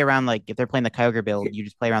you play around like if they're playing the Kyogre build, you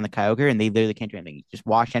just play around the Kyogre and they literally can't do anything. You just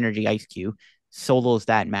Wash Energy, Ice Cube, solos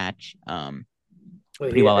that match.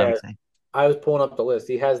 Pretty well, I would say. I was pulling up the list.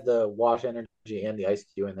 He has the Wash Energy and the Ice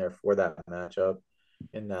Cube in there for that matchup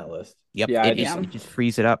in that list. Yep. Yeah, It just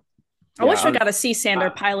frees it up. I wish we got to see Sander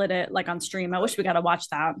pilot it like on stream. I wish we got to watch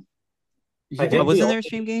that. Wasn't there a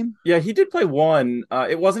stream game? Yeah, he did play one.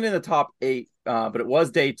 It wasn't in the top 8, but it was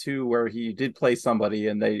day 2 where he did play somebody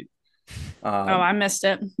and they. I missed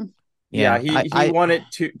it. Yeah, he won it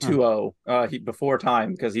 2-0 before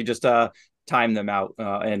time because he just timed them out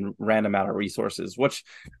and ran them out of resources, which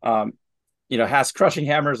has Crushing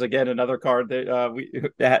Hammers again, another card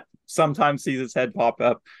that sometimes sees its head pop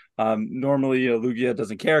up. Normally, Lugia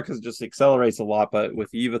doesn't care because it just accelerates a lot, but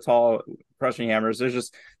with Yveltal, Crushing Hammers, there's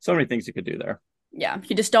just so many things you could do there. Yeah,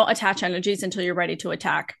 you just don't attach energies until you're ready to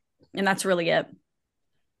attack, and that's really it.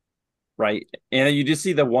 Right, and you just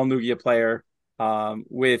see the one Lugia player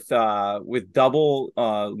with double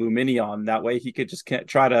Luminion. That way, he could just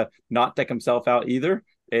try to not deck himself out either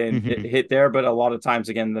and hit there. But a lot of times,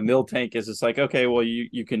 again, the mill tank is just like, okay, well,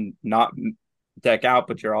 you can not deck out,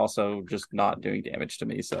 but you're also just not doing damage to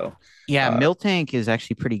me. So yeah, mill tank is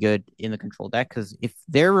actually pretty good in the control deck because if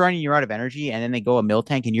they're running you out of energy and then they go a mill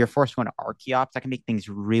tank and you're forced to go into Archeops, that can make things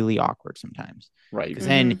really awkward sometimes. Right, because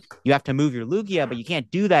then you have to move your Lugia, but you can't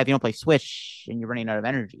do that if you don't play Switch and you're running out of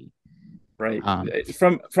energy. Right.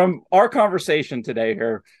 From our conversation today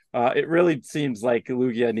here, it really seems like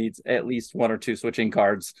Lugia needs at least 1 or 2 switching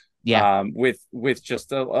cards. Yeah. With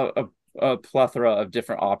just a plethora of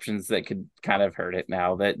different options that could kind of hurt it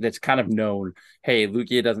now. That's kind of known. Hey,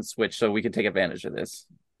 Lugia doesn't switch, so we can take advantage of this.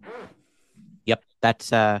 Yep,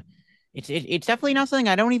 that's it's definitely not something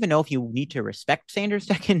I don't even know if you need to respect Sanders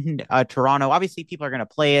deck in Toronto. Obviously, people are going to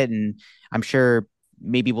play it, and I'm sure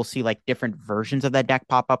maybe we'll see like different versions of that deck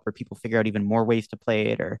pop up where people figure out even more ways to play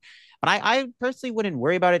it. But I personally wouldn't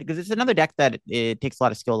worry about it because it's another deck that it takes a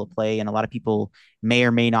lot of skill to play, and a lot of people may or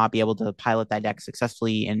may not be able to pilot that deck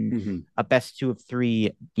successfully in a best 2 of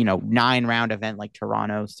 3, 9-round event like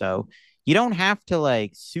Toronto. So you don't have to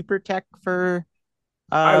like super tech for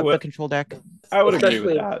the control deck. I would agree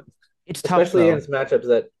with that. It's tough, especially against matchups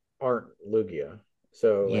that aren't Lugia.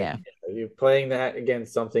 So yeah, you're playing that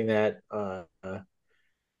against something that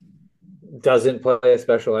doesn't play a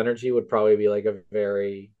special energy would probably be like a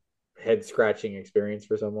very head scratching experience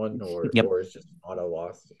for someone, or it's just auto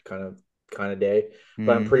loss kind of day.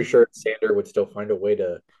 But I'm pretty sure Sander would still find a way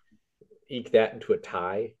to eke that into a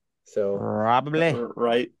tie. So probably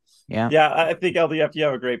right. Yeah. I think LDF, you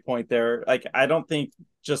have a great point there. Like, I don't think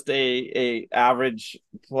just a average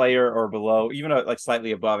player or below, even a like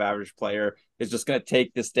slightly above average player, is just going to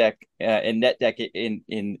take this deck and net deck it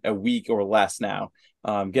in a week or less now.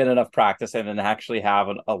 Get enough practice and then actually have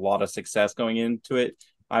a lot of success going into it.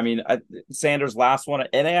 I mean, Sanders' last one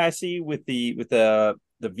at NAIC with the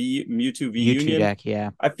Mewtwo V Union deck,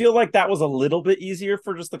 yeah. I feel like that was a little bit easier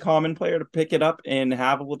for just the common player to pick it up and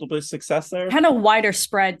have a little bit of success there. Kind of wider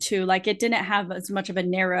spread too. Like it didn't have as much of a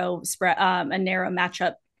narrow spread, a narrow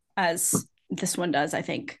matchup as this one does, I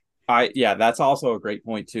think. That's also a great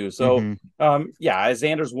point too. So, as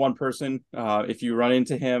Xander's one person, if you run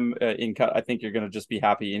into him in cut, I think you're going to just be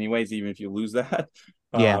happy anyways, even if you lose that.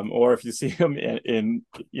 Or if you see him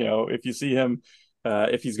if you see him,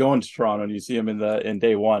 if he's going to Toronto and you see him in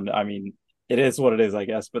day 1, I mean, it is what it is, I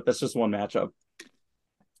guess, but that's just one matchup.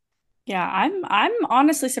 Yeah, I'm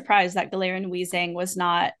honestly surprised that Galarian Weezing was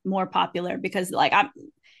not more popular because that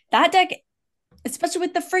deck, especially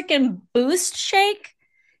with the freaking boost shake.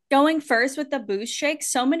 Going first with the boost shake,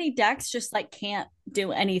 so many decks just like can't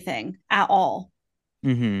do anything at all.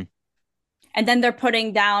 And then they're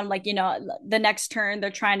putting down the next turn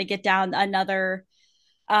they're trying to get down another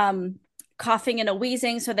coughing and a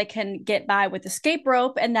wheezing so they can get by with Escape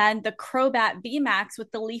Rope, and then the Crobat VMAX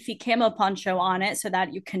with the leafy camo poncho on it so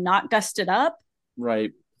that you cannot gust it up.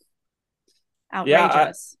 Right.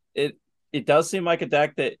 Outrageous. Yeah, it does seem like a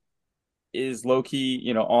deck that is low-key,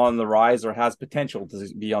 on the rise or has potential to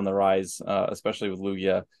be on the rise, especially with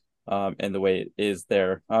Lugia and the way it is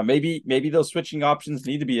there. Maybe those switching options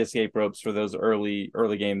need to be escape ropes for those early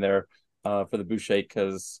game there for the boost shake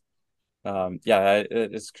because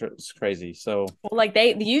it's crazy. So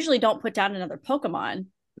they usually don't put down another Pokemon.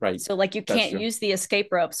 Right. So you can't use the escape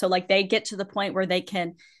rope. So they get to the point where they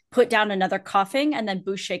can put down another coughing and then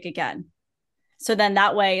boost shake again. So then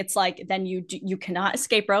that way it's then you cannot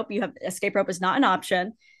escape rope. You have escape rope is not an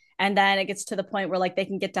option. And then it gets to the point where they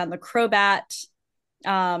can get down the Crobat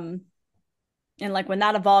And like when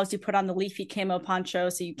that evolves, you put on the leafy camo poncho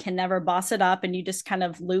so you can never boss it up and you just kind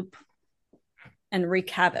of loop and wreak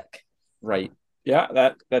havoc. Right. Yeah,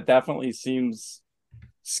 that definitely seems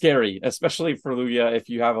scary, especially for Lugia if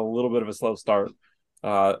you have a little bit of a slow start.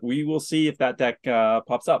 We will see if that deck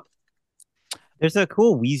pops up. There's a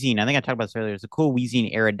cool Weezing. I think I talked about this earlier. There's a cool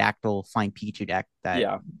Weezing Aerodactyl Flying Pikachu deck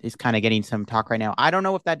that is kind of getting some talk right now. I don't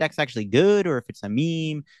know if that deck's actually good or if it's a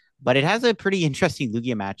meme, but it has a pretty interesting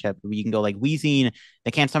Lugia matchup where you can go like Weezing,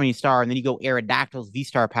 they can't summon any star, and then you go Aerodactyl's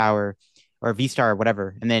V-Star power or V-Star,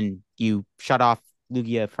 whatever, and then you shut off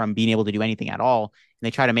Lugia from being able to do anything at all. And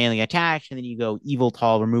they try to mainly attach, and then you go Evil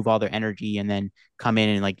Tall, remove all their energy, and then come in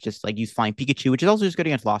and like just like use Flying Pikachu, which is also just good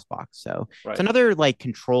against Lost Box. So it's another like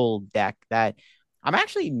controlled deck that I'm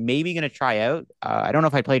actually maybe gonna try out. I don't know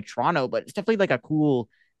if I played Toronto, but it's definitely like a cool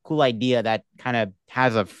idea that kind of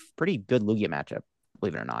has a pretty good Lugia matchup,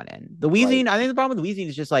 believe it or not. And the Weezing, I think the problem with the Weezing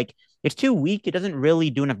is just like it's too weak. It doesn't really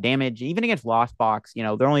do enough damage. Even against Lost Box, you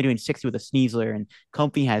know, they're only doing 60 with a Sneasler, and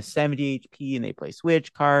Comfy has 70 HP, and they play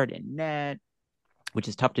Switch card and Net, which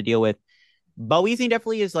is tough to deal with. But Weezing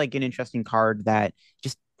definitely is like an interesting card that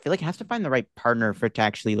just feel like it has to find the right partner for it to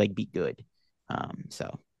actually like be good.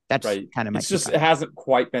 So that's kind of my. It's just it hasn't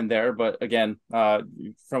quite been there, but again,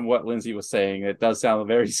 from what Lindsay was saying, it does sound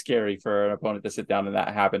very scary for an opponent to sit down and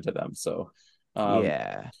that happen to them. So,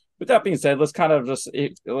 yeah. With that being said, let's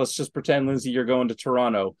just pretend, Lindsay, you're going to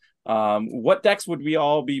Toronto. What decks would we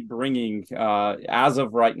all be bringing as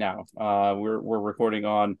of right now? We're recording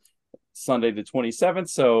on Sunday the 27th,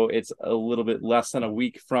 so it's a little bit less than a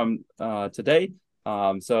week from today.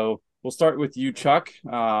 So we'll start with you, Chuck.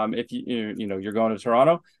 If you're going to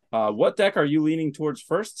Toronto, what deck are you leaning towards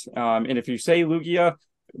first? And if you say Lugia,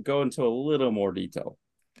 go into a little more detail.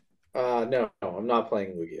 No, I'm not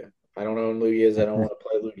playing Lugia. I don't own Lugias. I don't want to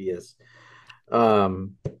play Lugias.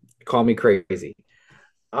 Call me crazy.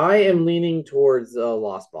 I am leaning towards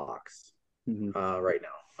Lost Box right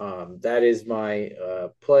now. That is my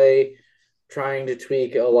play. Trying to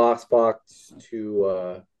tweak a Lost Box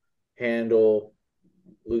to handle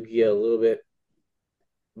Lugia a little bit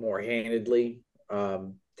more handedly.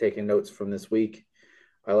 Taking notes from this week.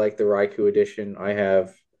 I like the Raikou edition. I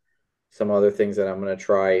have some other things that I'm going to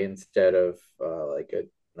try instead of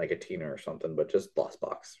like a Tina or something, but just Lost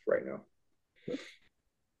Box right now.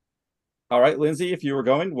 All right, Lindsay, if you were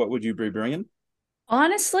going, what would you be bringing?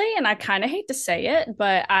 Honestly, and I kind of hate to say it,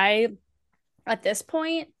 but at this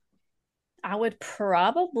point, I would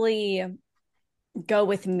probably go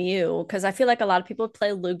with Mew because I feel like a lot of people play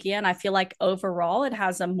Lugia, and I feel like overall it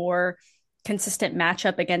has a more consistent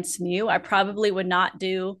matchup against Mew. I probably would not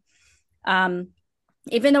do,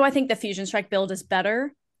 even though I think the Fusion Strike build is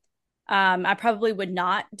better. I probably would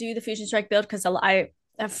not do the Fusion Strike build because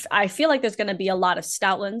I feel like there's going to be a lot of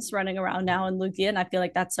Stoutlands running around now in Lugia, and I feel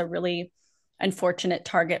like that's a really unfortunate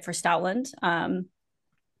target for Stoutland. Well,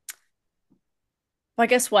 I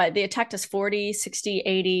guess what? The attack does 40, 60,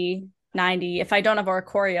 80, 90. If I don't have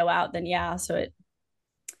Oricorio out, then yeah, so it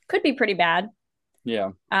could be pretty bad. Yeah.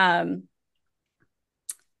 But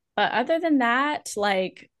other than that,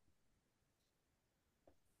 like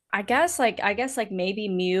I guess maybe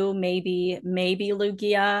Mew, maybe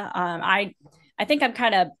Lugia. I think I'm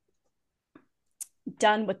kind of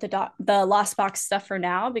done with the Lost Box stuff for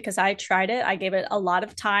now because I tried it. I gave it a lot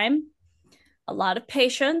of time, a lot of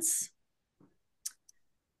patience.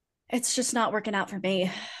 It's just not working out for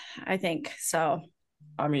me, I think. So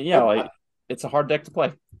I mean, yeah, like it's a hard deck to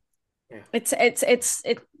play. It's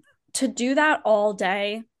to do that all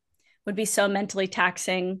day would be so mentally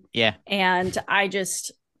taxing. Yeah. And I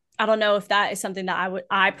don't know if that is something that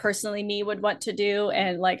I personally would want to do.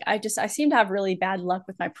 And like, I seem to have really bad luck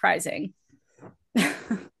with my prizing.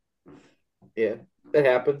 Yeah, that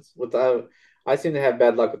happens. I seem to have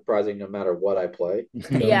bad luck with prizing no matter what I play.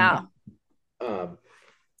 Yeah.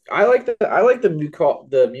 I like the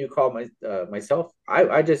Mew call myself.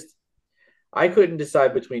 I couldn't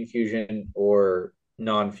decide between fusion or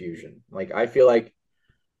non-fusion. Like I feel like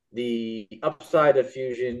the upside of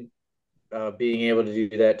fusion, being able to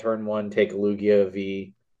do that turn one, take a Lugia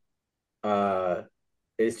V,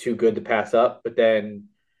 is too good to pass up. But then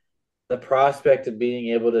the prospect of being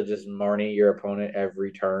able to just Marnie your opponent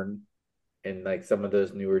every turn in like some of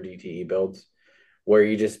those newer DTE builds, where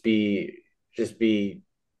you just be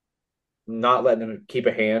not letting them keep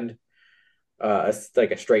a hand,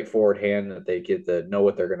 like a straightforward hand that they get to know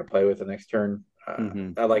what they're going to play with the next turn.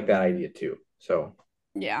 I like that idea too. So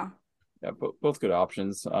yeah, both good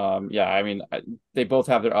options. Yeah, I mean, they both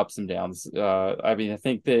have their ups and downs. I mean, I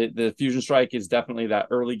think the Fusion Strike is definitely that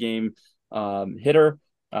early game hitter.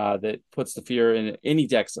 that puts the fear in any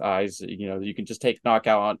deck's eyes. You can just take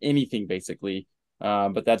knockout on anything basically.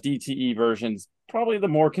 But that DTE version's probably the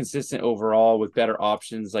more consistent overall with better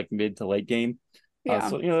options like mid to late game. Yeah.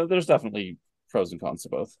 So there's definitely pros and cons to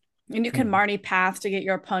both. And you can Marnie path to get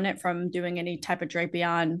your opponent from doing any type of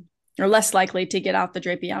Drapion, or less likely to get out the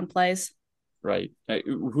Drapion plays. Right.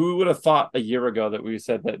 Who would have thought a year ago that we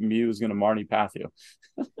said that Mew was going to Marnie path you?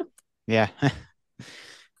 Yeah.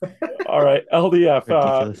 All right, LDF.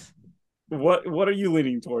 Ridiculous. What are you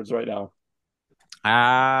leaning towards right now?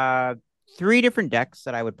 3 different decks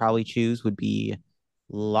that I would probably choose would be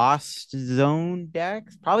Lost Zone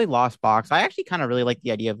decks, probably Lost Box. I actually kind of really like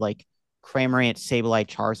the idea of like Cramorant, Sableye,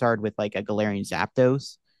 Charizard with like a Galarian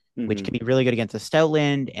Zapdos, which can be really good against a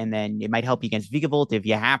Stoutland, and then it might help you against Vigavolt if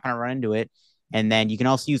you happen to run into it. And then you can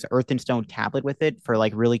also use Earth and Stone Tablet with it for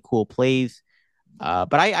like really cool plays.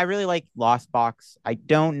 But I really like Lost Box. I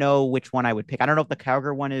don't know which one I would pick. I don't know if the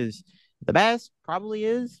Kyogre one is the best. Probably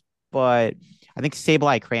is. But I think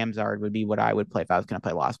Sableye Cramzard would be what I would play if I was going to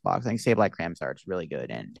play Lost Box. I think Sableye Cramzard is really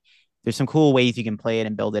good. And there's some cool ways you can play it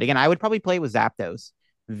and build it. Again, I would probably play it with Zapdos.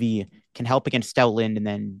 V can help against Stoutland, and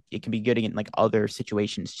then it can be good in like other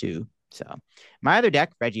situations too. So my other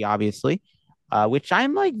deck, Reggie, obviously, which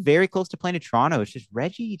I'm like very close to playing to Toronto. It's just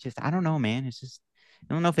Reggie, I don't know, man. It's just,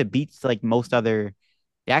 I don't know if it beats like most other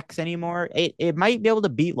decks anymore. It might be able to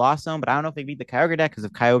beat Lost Zone, but I don't know if they beat the Kyogre deck because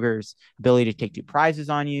of Kyogre's ability to take 2 prizes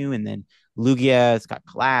on you. And then Lugia's got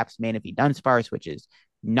Collapse, Manaphy Dunsparce, which is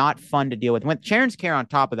not fun to deal with. When Charon's Care on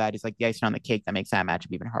top of that is like the icing on the cake that makes that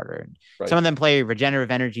matchup even harder. And Right. Some of them play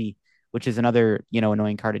Regenerative Energy, which is another,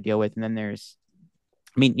 annoying card to deal with. And then there's,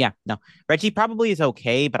 Reggie probably is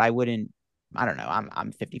okay, but I don't know.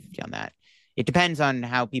 I'm 50-50 on that. It depends on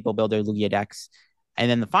how people build their Lugia decks. And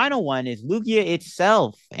then the final one is Lugia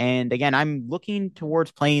itself. And again, I'm looking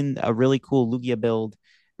towards playing a really cool Lugia build,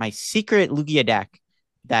 my secret Lugia deck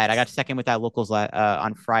that I got second with that locals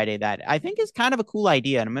on Friday that I think is kind of a cool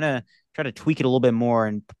idea. And I'm going to try to tweak it a little bit more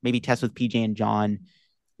and maybe test with PJ and John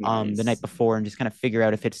the night before and just kind of figure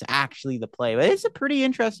out if it's actually the play. But it's a pretty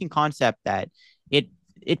interesting concept that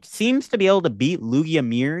it seems to be able to beat Lugia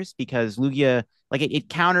mirrors because Lugia, like it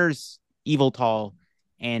counters Yveltal,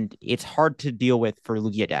 and it's hard to deal with for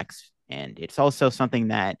Lugia decks. And it's also something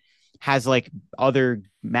that has like other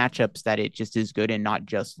matchups that it just is good in, not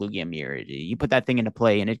just Lugia mirror. You put that thing into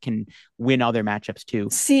play and it can win other matchups too.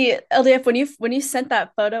 See, LDF, when you sent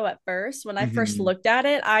that photo at first, when I first looked at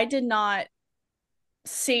it, I did not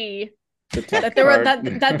see that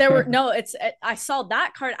there were no, I saw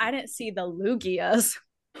that card. I didn't see the Lugias.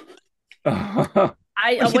 I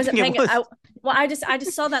wasn't paying it. I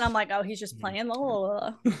just saw that and I'm like, oh, he's just playing.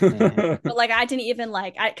 But like I didn't even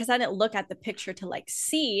because I didn't look at the picture to like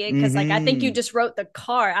see it because like I think you just wrote the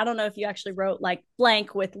card. I don't know if you actually wrote like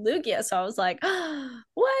blank with Lugia. So I was like,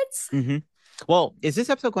 what? Well, is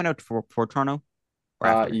this episode going out for Toronto?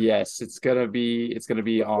 Yes, it's gonna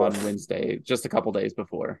be on Wednesday, just a couple days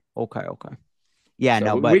before. Okay. Yeah,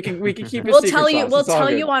 so but we can keep. We'll tell you. We'll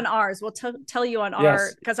tell you on ours. We'll tell you on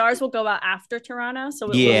ours because ours will go out after Toronto. So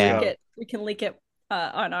we can leak it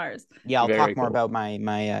on ours. Yeah, I'll talk more about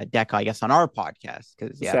my deck, I guess, on our podcast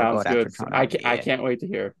because sounds good. I can't wait to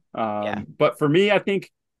hear. But for me, I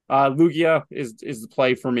think Lugia is the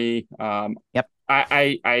play for me. Yep.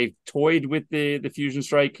 I toyed with the Fusion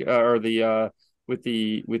Strike or the with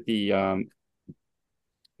the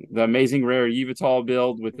amazing rare Yveltal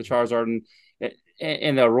build with the Charizard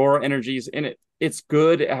and the Aurora energies in it. It's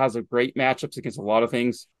good. It has a great matchups against a lot of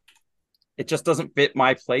things. It just doesn't fit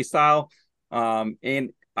my play style. And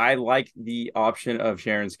I like the option of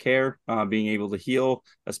Sharon's Care, being able to heal,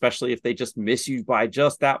 especially if they just miss you by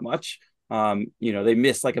just that much. They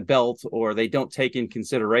miss like a belt or they don't take in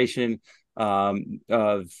consideration of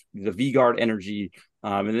the V-Guard energy.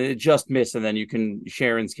 And then it just missed, and then you can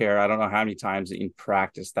Sharon's Care. I don't know how many times in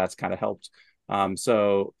practice that's kind of helped.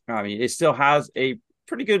 So I mean, it still has a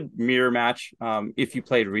pretty good mirror match if you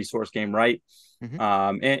played a resource game right.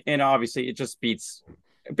 And obviously it just beats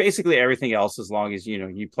basically everything else as long as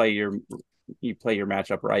you play your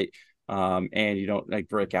matchup right and you don't like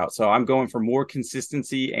break out. So I'm going for more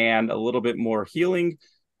consistency and a little bit more healing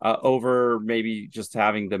over maybe just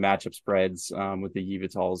having the matchup spreads with the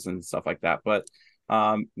Yveltals and stuff like that. But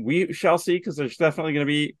we shall see because there's definitely going to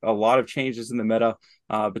be a lot of changes in the meta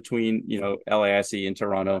between LAIC and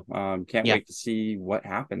Toronto. Can't wait to see what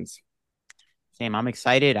happens. Same. I'm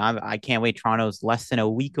excited. I can't wait. Toronto's less than a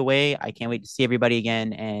week away. I can't wait to see everybody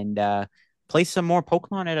again and play some more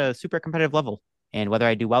Pokemon at a super competitive level. And whether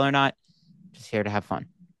I do well or not, just here to have fun.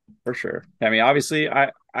 For sure. I mean, obviously,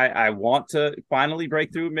 I want to finally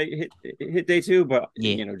break through, hit day 2, but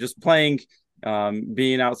just playing,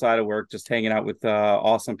 being outside of work, just hanging out with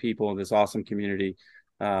awesome people in this awesome community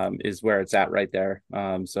is where it's at right there.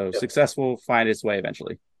 So success will find its way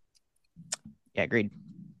eventually. Yeah, agreed.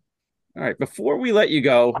 All right, before we let you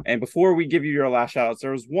go and before we give you your last shout outs,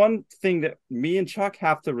 there was one thing that me and Chuck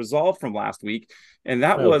have to resolve from last week, and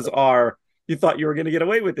that was you thought you were going to get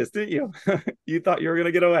away with this, didn't you? You thought you were going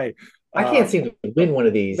to get away. I can't seem to win one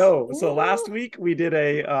of these. No. So last week we did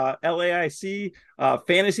a LAIC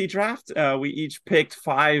fantasy draft. We each picked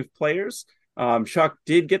 5 players. Chuck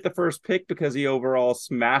did get the first pick because he overall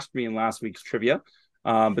smashed me in last week's trivia.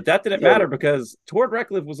 But that didn't matter because Tord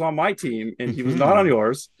Reckliff was on my team and he was not on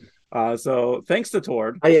yours. So thanks to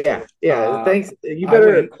Tord. Yeah. Thanks. You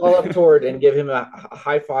better call up Tord and give him a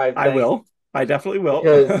high five. I will. I definitely will.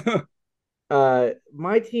 Because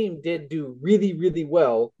my team did do really, really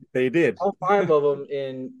well. They did. All 5 of them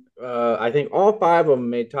I think all 5 of them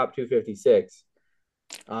made top 256.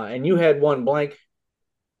 And you had one blank.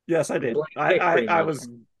 Yes, I did. I was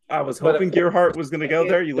hoping Gerhardt was going to go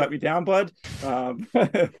there. You let me down, bud.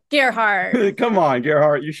 Gerhardt. Come on,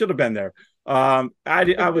 Gerhardt. You should have been there. I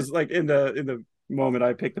was like in the moment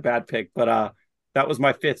I picked the bad pick, but that was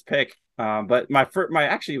my 5th pick. But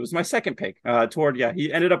it was my 2nd pick.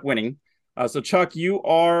 He ended up winning. So Chuck, you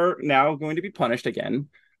are now going to be punished again.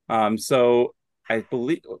 So I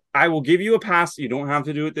believe I will give you a pass. You don't have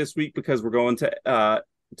to do it this week because we're going to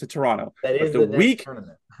Toronto. That is the week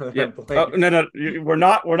tournament. Yeah. No, we're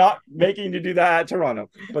not making you do that at Toronto.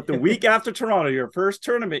 But the week after Toronto, your first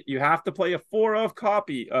tournament, you have to play a 4-of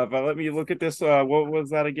copy of. Let me look at this. What was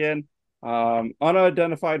that again?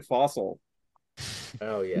 Unidentified fossil.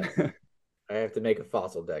 Oh yeah. I have to make a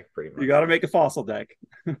fossil deck pretty much. You got to make a fossil deck.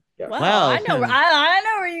 Yeah. Well, I know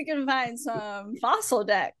where you can find some fossil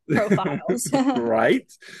deck profiles.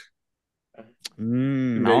 Right.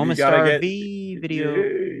 All-Star V video.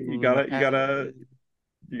 You gotta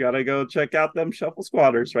go check out them shuffle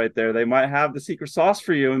squatters right there. They might have the secret sauce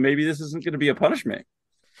for you, and maybe this isn't going to be a punishment.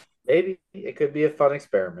 Maybe it could be a fun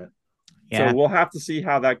experiment. Yeah. So we'll have to see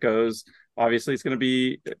how that goes. Obviously, it's going to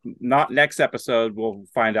be not next episode. We'll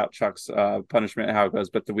find out Chuck's punishment and how it goes,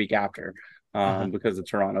 but the week after because of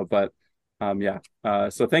Toronto. But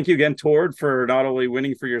so thank you again, Tord, for not only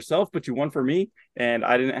winning for yourself, but you won for me. And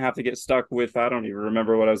I didn't have to get stuck with, I don't even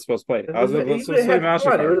remember what I was supposed to play. I was supposed to play Magic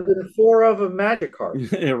card. It would have been 4 of a Magic card.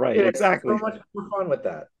 Yeah, right. Exactly. So much more fun with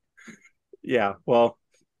that. Yeah. Well,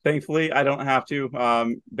 thankfully, I don't have to.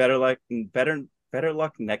 Better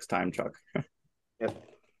luck next time, Chuck. Yep.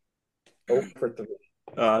 0 for 3.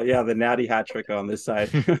 The natty hat trick on this side.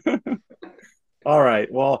 All right.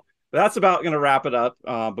 Well, that's about going to wrap it up.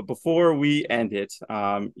 But before we end it,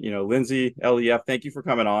 Lindsay, LEF, thank you for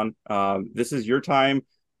coming on. This is your time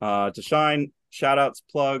to shine. Shout outs,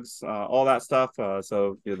 plugs, all that stuff.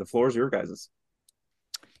 So the floor is your guys's.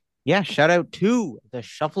 Yeah, shout out to the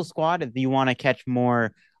Shuffle Squad. If you want to catch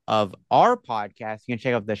more of our podcast, you can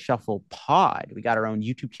check out the Shuffle Pod. We got our own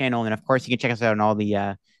YouTube channel. And of course, you can check us out on all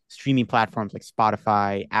the streaming platforms like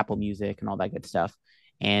Spotify, Apple Music, and all that good stuff.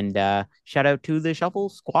 And shout out to the Shuffle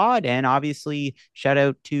Squad. And obviously, shout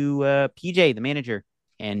out to PJ, the manager,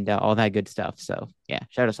 and all that good stuff. So, yeah,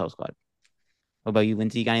 shout out to Shuffle Squad. What about you,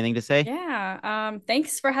 Lindsay? You got anything to say? Yeah.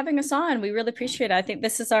 Thanks for having us on. We really appreciate it. I think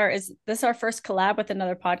this is our first collab with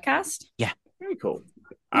another podcast? Yeah. Very cool.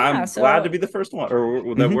 I'm glad to be the first one,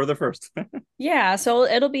 or that we're the first. Yeah, so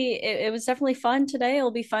it was definitely fun today. It'll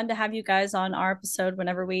be fun to have you guys on our episode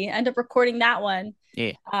whenever we end up recording that one.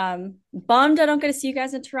 Yeah. Bummed I don't get to see you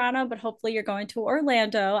guys in Toronto, but hopefully you're going to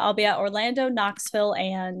Orlando. I'll be at Orlando, Knoxville,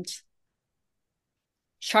 and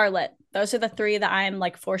Charlotte. Those are the 3 that I'm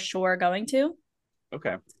like for sure going to.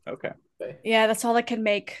 Okay. Yeah, that's all I can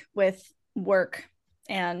make with work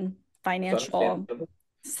and financial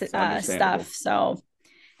stuff. So,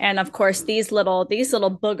 and of course these little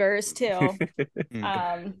boogers too.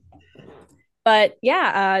 But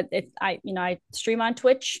yeah, if I stream on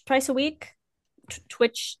Twitch twice a week,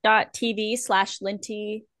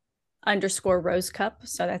 twitch.tv/Linty_Rose Cup.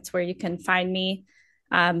 So that's where you can find me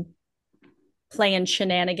playing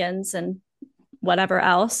shenanigans and whatever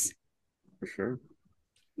else. For sure.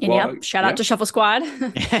 And shout out to Shuffle Squad.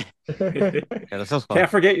 Can't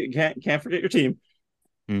forget your team.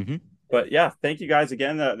 Mm-hmm. But yeah, thank you guys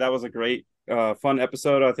again. That was a great, fun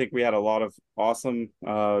episode. I think we had a lot of awesome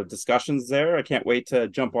discussions there. I can't wait to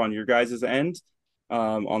jump on your guys' end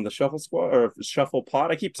on the Shuffle Squad or Shuffle Pod.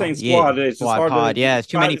 I keep saying squad. Yeah. It's just hard pod. It's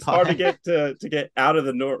too many. It's hard to get out of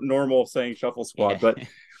the normal saying Shuffle Squad. Yeah.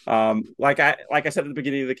 But like I said at the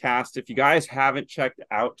beginning of the cast, if you guys haven't checked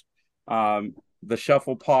out the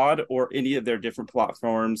Shuffle Pod or any of their different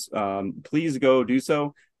platforms, please go do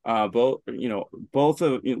so. Both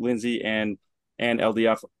of Lindsay and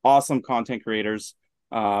LDF, awesome content creators,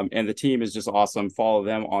 and the team is just awesome. Follow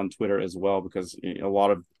them on Twitter as well, because a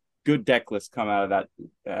lot of good deck lists come out of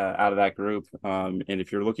that group. And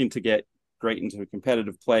if you're looking to get great into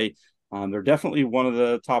competitive play, they're definitely one of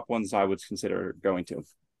the top ones I would consider going to.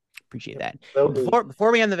 Appreciate that.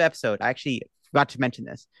 Before we end the episode, I actually forgot to mention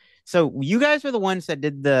this. So you guys were the ones that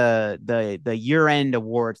did the year-end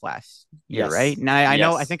awards last year, Yes. right? And I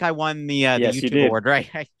know, I think I won the YouTube award,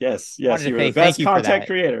 right? Yes, you were the best content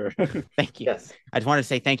creator. Thank you. Yes. I just wanted to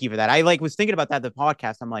say thank you for that. I was thinking about that the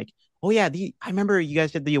podcast. I'm like, oh yeah, I remember you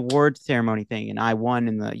guys did the awards ceremony thing, and I won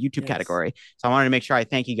in the YouTube category. So I wanted to make sure I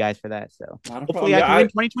thank you guys for that. So hopefully I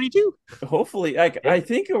can win 2022. Hopefully, I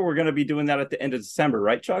think we're going to be doing that at the end of December,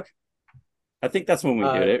 right, Chuck? I think that's when we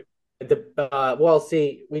did it. We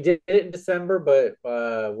did it in December, but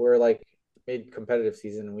we're like mid-competitive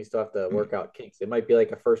season, and we still have to work out kinks. It might be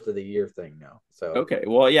like a first of the year thing now. So okay,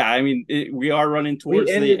 well, yeah, I mean, we are running towards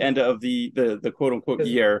the end of the quote unquote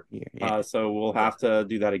year, so we'll have to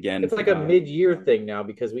do that again. It's like a mid-year thing now,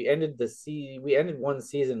 because we ended one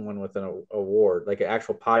season with an award, like an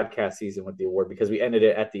actual podcast season with the award, because we ended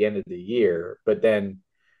it at the end of the year. But then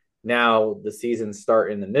now the seasons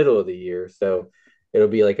start in the middle of the year, so it'll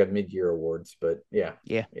be like a mid-year awards. But yeah,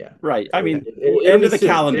 right. So I mean, it'll end be of the soon.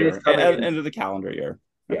 calendar, end of the calendar year.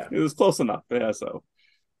 Yeah, it was close enough. Yeah, so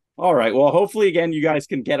all right. Well, hopefully, again, you guys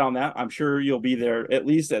can get on that. I'm sure you'll be there, at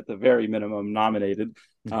least at the very minimum, nominated.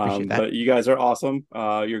 But you guys are awesome.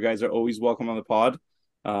 You guys are always welcome on the pod.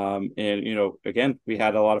 And again, we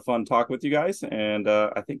had a lot of fun talking with you guys, and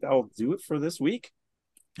I think that will do it for this week.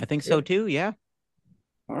 I think so too. Yeah.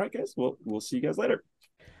 All right, guys. We'll see you guys later.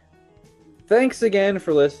 Thanks again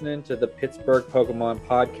for listening to the Pittsburgh Pokemon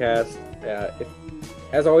Podcast.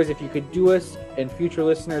 As always, if you could do us and future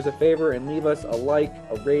listeners a favor and leave us a like,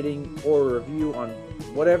 a rating, or a review on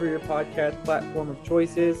whatever your podcast platform of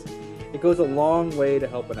choice is, it goes a long way to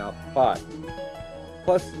helping out the pod.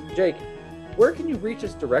 Plus, Jake, where can you reach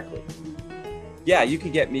us directly? Yeah, you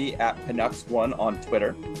can get me at Pinux1 on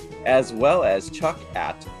Twitter, as well as Chuck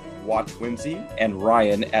at Watch Whimsy and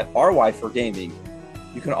Ryan at RY for Gaming.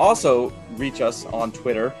 You can also reach us on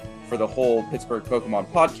Twitter for the whole Pittsburgh Pokemon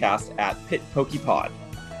podcast at PitPokePod.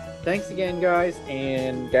 Thanks again, guys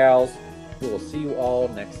and gals. We will see you all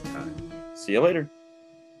next time. See you later.